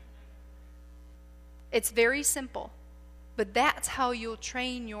says. It's very simple, but that's how you'll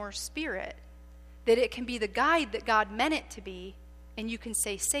train your spirit, that it can be the guide that God meant it to be, and you can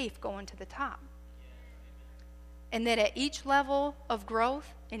stay safe going to the top. And that at each level of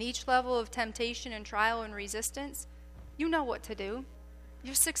growth, and each level of temptation and trial and resistance, you know what to do.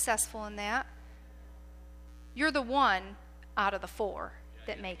 You're successful in that. You're the one out of the four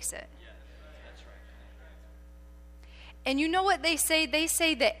that makes it. And you know what they say? They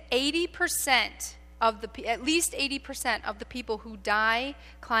say that 80% of at least 80% of the people who die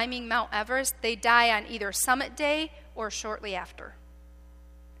climbing Mount Everest, they die on either summit day or shortly after.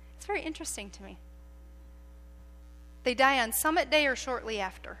 It's very interesting to me. They die on summit day or shortly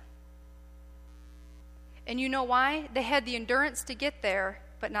after. And you know why? They had the endurance to get there,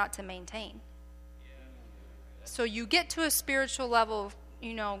 but not to maintain. So you get to a spiritual level,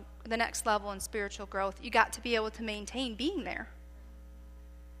 you know, the next level in spiritual growth, you got to be able to maintain being there.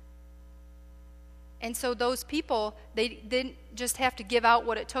 And so those people, they didn't just have to give out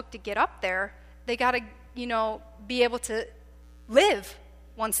what it took to get up there. They got to, you know, be able to live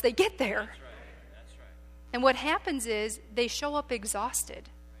once they get there. That's right. And what happens is they show up exhausted.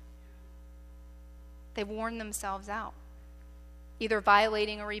 They've worn themselves out. Either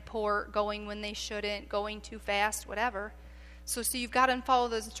violating a report, going when they shouldn't, going too fast, whatever. So you've got to follow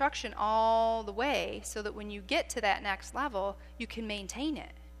the instruction all the way so that when you get to that next level, you can maintain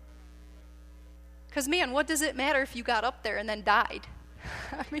it. Because, man, what does it matter if you got up there and then died?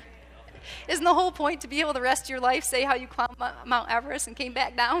 I mean, isn't the whole point to be able to rest your life, say how you climbed Mount Everest and came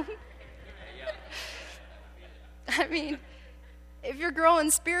back down? I mean, if you're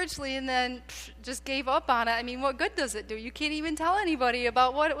growing spiritually and then just gave up on it, I mean, what good does it do? You can't even tell anybody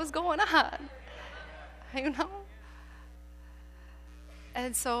about what was going on. You know?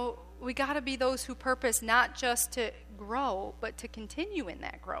 And so we got to be those who purpose not just to grow, but to continue in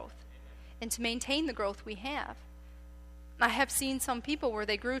that growth and to maintain the growth we have. I have seen some people where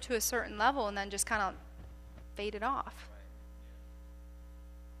they grew to a certain level and then just kind of faded off.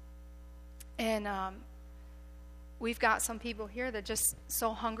 And we've got some people here that are just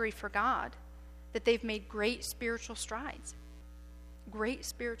so hungry for God that they've made great spiritual strides. Great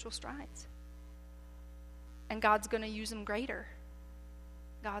spiritual strides. And God's going to use them greater.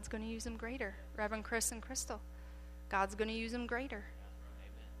 God's going to use them greater. Reverend Chris and Crystal, God's going to use them greater.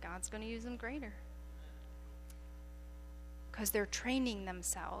 God's going to use them greater. Because they're training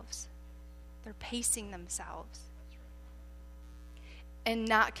themselves. They're pacing themselves. And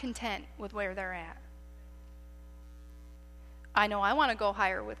not content with where they're at. I know I want to go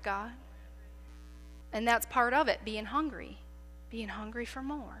higher with God. And that's part of it, being hungry. Being hungry for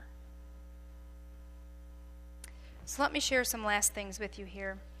more. So let me share some last things with you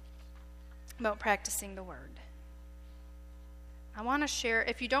here about practicing the Word. I want to share,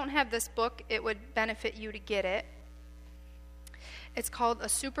 if you don't have this book, it would benefit you to get it. It's called A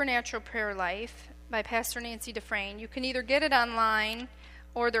Supernatural Prayer Life by Pastor Nancy Dufresne. You can either get it online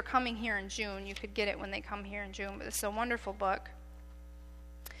or they're coming here in June. You could get it when they come here in June. But it's a wonderful book.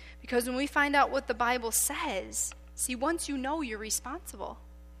 Because when we find out what the Bible says, see, once you know, you're responsible.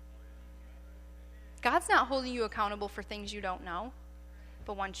 God's not holding you accountable for things you don't know.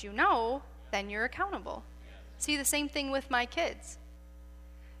 But once you know, then you're accountable. See, the same thing with my kids.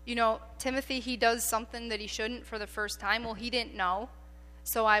 You know, Timothy, he does something that he shouldn't for the first time. Well, he didn't know,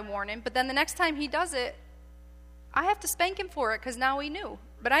 so I warn him. But then the next time he does it, I have to spank him for it because now he knew.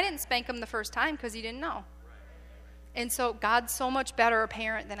 But I didn't spank him the first time because he didn't know. And so God's so much better a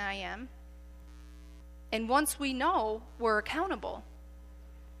parent than I am. And once we know, we're accountable.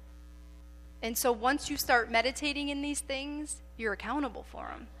 And so once you start meditating in these things, you're accountable for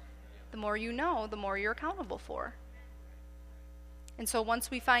them. The more you know, the more you're accountable for. And so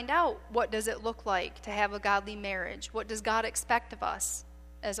once we find out, what does it look like to have a godly marriage? What does God expect of us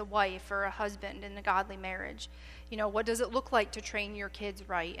as a wife or a husband in a godly marriage? You know, what does it look like to train your kids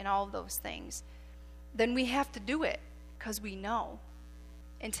right and all of those things? Then we have to do it because we know.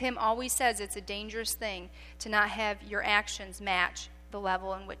 And Tim always says it's a dangerous thing to not have your actions match the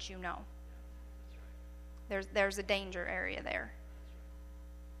level in which you know. There's a danger area there.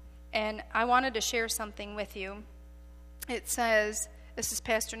 And I wanted to share something with you. It says, this is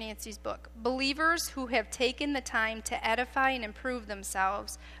Pastor Nancy's book, believers who have taken the time to edify and improve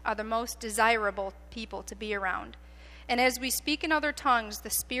themselves are the most desirable people to be around. And as we speak in other tongues, the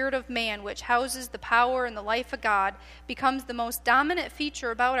spirit of man, which houses the power and the life of God, becomes the most dominant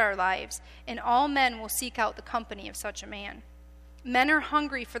feature about our lives, and all men will seek out the company of such a man. Men are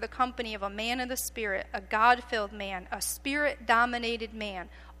hungry for the company of a man of the Spirit, a God-filled man, a Spirit-dominated man.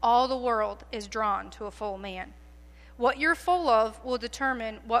 All the world is drawn to a full man. What you're full of will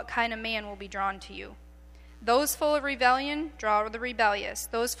determine what kind of man will be drawn to you. Those full of rebellion, draw the rebellious.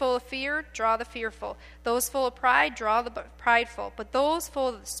 Those full of fear, draw the fearful. Those full of pride, draw the prideful. But those full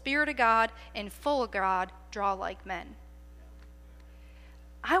of the Spirit of God and full of God, draw like men.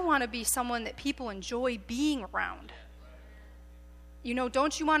 I want to be someone that people enjoy being around. You know,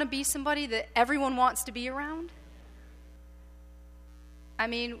 don't you want to be somebody that everyone wants to be around? I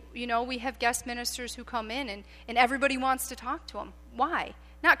mean, you know, we have guest ministers who come in and everybody wants to talk to them. Why?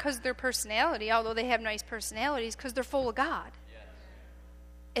 Not because of their personality, although they have nice personalities, because they're full of God. Yes.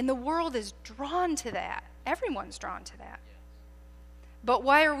 And the world is drawn to that. Everyone's drawn to that. Yes. But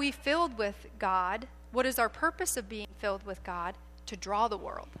why are we filled with God? What is our purpose of being filled with God? To draw the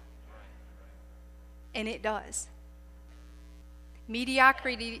world. And it does.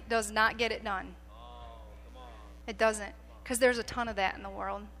 Mediocrity does not get it done. It doesn't. Because there's a ton of that in the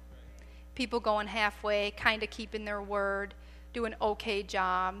world. People going halfway, kind of keeping their word, do an okay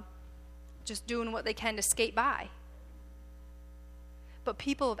job, just doing what they can to skate by. But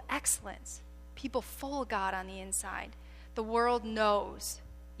people of excellence, people full of God on the inside, the world knows.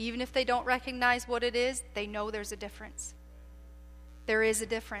 Even if they don't recognize what it is, they know there's a difference. There is a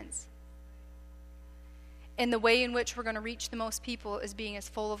difference. And the way in which we're going to reach the most people is being as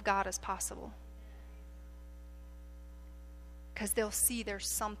full of God as possible. Because they'll see there's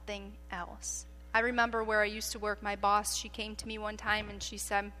something else. I remember where I used to work, my boss, she came to me one time and she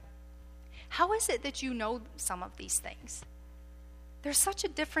said, how is it that you know some of these things? There's such a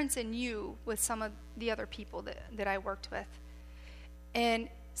difference in you with some of the other people that I worked with. And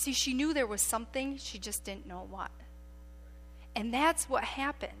see, she knew there was something, she just didn't know what. And that's what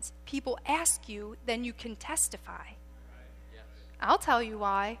happens. People ask you, then you can testify. Yes. I'll tell you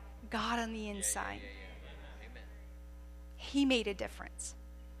why. God on the inside. Amen. He made a difference.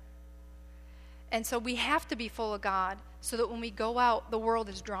 And so we have to be full of God so that when we go out, the world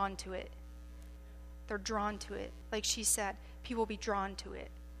is drawn to it. They're drawn to it. Like she said, people will be drawn to it.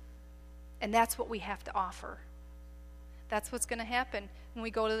 And that's what we have to offer. That's what's going to happen when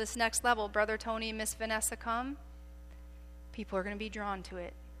we go to this next level. Brother Tony and Miss Vanessa come. People are going to be drawn to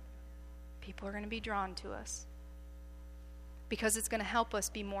it. People are going to be drawn to us. Because it's going to help us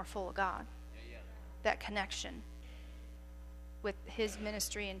be more full of God. Yeah. That connection with his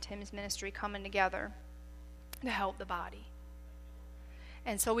ministry and Tim's ministry coming together to help the body.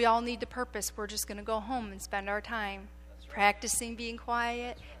 And so we all need the purpose. We're just going to go home and spend our time practicing being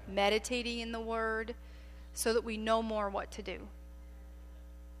quiet, meditating in the Word, so that we know more what to do.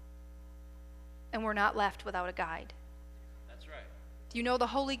 And we're not left without a guide. You know, the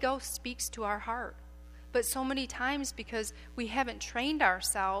Holy Ghost speaks to our heart. But so many times, because we haven't trained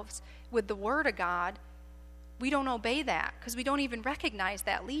ourselves with the Word of God, we don't obey that because we don't even recognize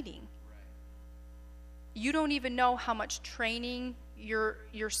that leading. You don't even know how much training your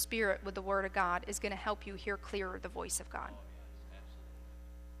spirit with the Word of God is going to help you hear clearer the voice of God.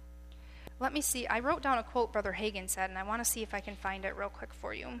 Let me see. I wrote down a quote Brother Hagin said, and I want to see if I can find it real quick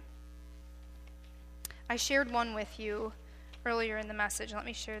for you. I shared one with you earlier in the message. Let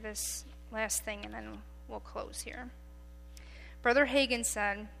me share this last thing and then we'll close here. Brother Hagin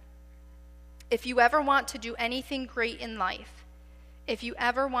said, if you ever want to do anything great in life, if you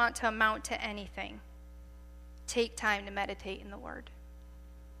ever want to amount to anything, take time to meditate in the Word.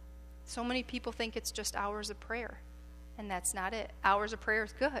 So many people think it's just hours of prayer, and that's not it. Hours of prayer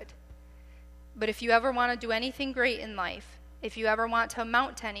is good. But if you ever want to do anything great in life, if you ever want to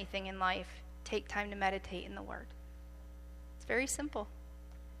amount to anything in life, take time to meditate in the Word. very simple.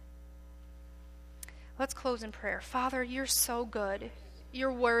 Let's close in prayer. Father, you're so good.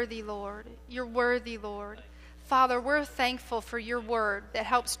 You're worthy, Lord. You're worthy, Lord. Father, we're thankful for your word that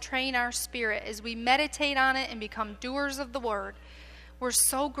helps train our spirit as we meditate on it and become doers of the word. We're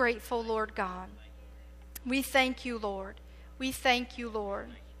so grateful, Lord God. We thank you, Lord. We thank you, Lord.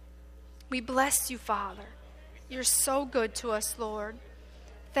 We bless you, Father. You're so good to us, Lord.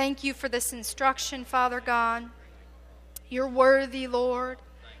 Thank you for this instruction, Father God. You're worthy, Lord.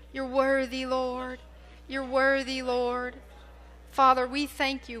 You're worthy, Lord. You're worthy, Lord. Father, we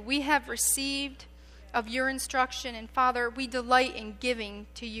thank you. We have received of your instruction, and Father, we delight in giving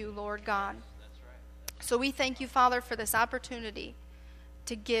to you, Lord God. So we thank you, Father, for this opportunity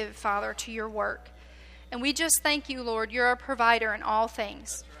to give, Father, to your work. And we just thank you, Lord, you're our provider in all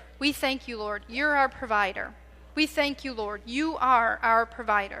things. We thank you, Lord, you're our provider. We thank you, Lord, you are our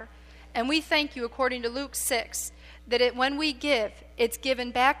provider. And we thank you, according to Luke 6, that when we give, it's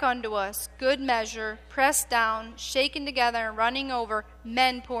given back unto us, good measure, pressed down, shaken together, and running over,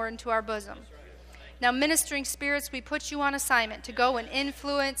 men pour into our bosom. Now, ministering spirits, we put you on assignment to go and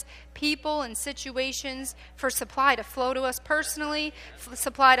influence people and situations for supply to flow to us personally,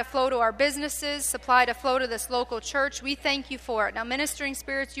 supply to flow to our businesses, supply to flow to this local church. We thank you for it. Now, ministering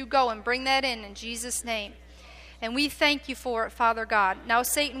spirits, you go and bring that in Jesus' name. And we thank you for it, Father God. Now,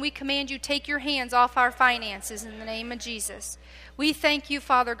 Satan, we command you, take your hands off our finances in the name of Jesus. We thank you,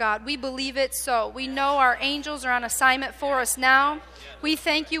 Father God. We believe it so. We know our angels are on assignment for us now. We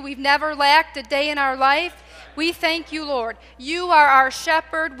thank you. We've never lacked a day in our life. We thank you, Lord. You are our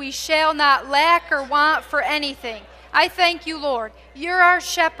shepherd. We shall not lack or want for anything. I thank you, Lord. You're our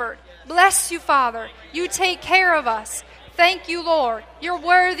shepherd. Bless you, Father. You take care of us. Thank you, Lord. You're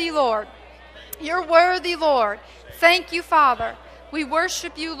worthy, Lord. You're worthy, Lord. Thank you, Father. We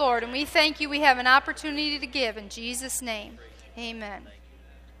worship you, Lord, and we thank you we have an opportunity to give in Jesus' name. Amen.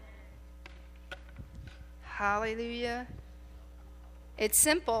 Hallelujah. It's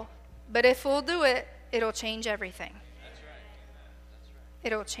simple, but if we'll do it, it'll change everything.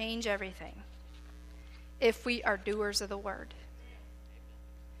 It'll change everything if we are doers of the word.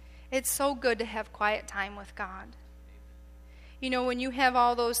 It's so good to have quiet time with God. You know, when you have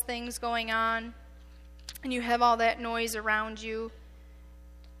all those things going on and you have all that noise around you,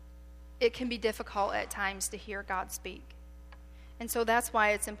 it can be difficult at times to hear God speak. And so that's why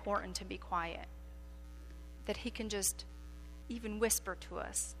it's important to be quiet, that he can just even whisper to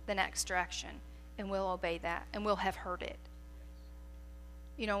us the next direction, and we'll obey that, and we'll have heard it.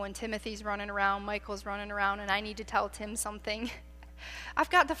 You know, when Timothy's running around, Michael's running around, and I need to tell Tim something,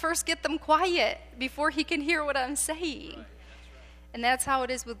 I've got to first get them quiet before he can hear what I'm saying. And that's how it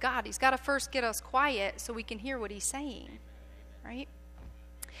is with God. He's got to first get us quiet so we can hear what he's saying, right?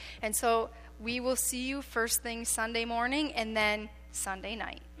 And so we will see you first thing Sunday morning and then Sunday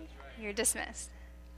night. You're dismissed.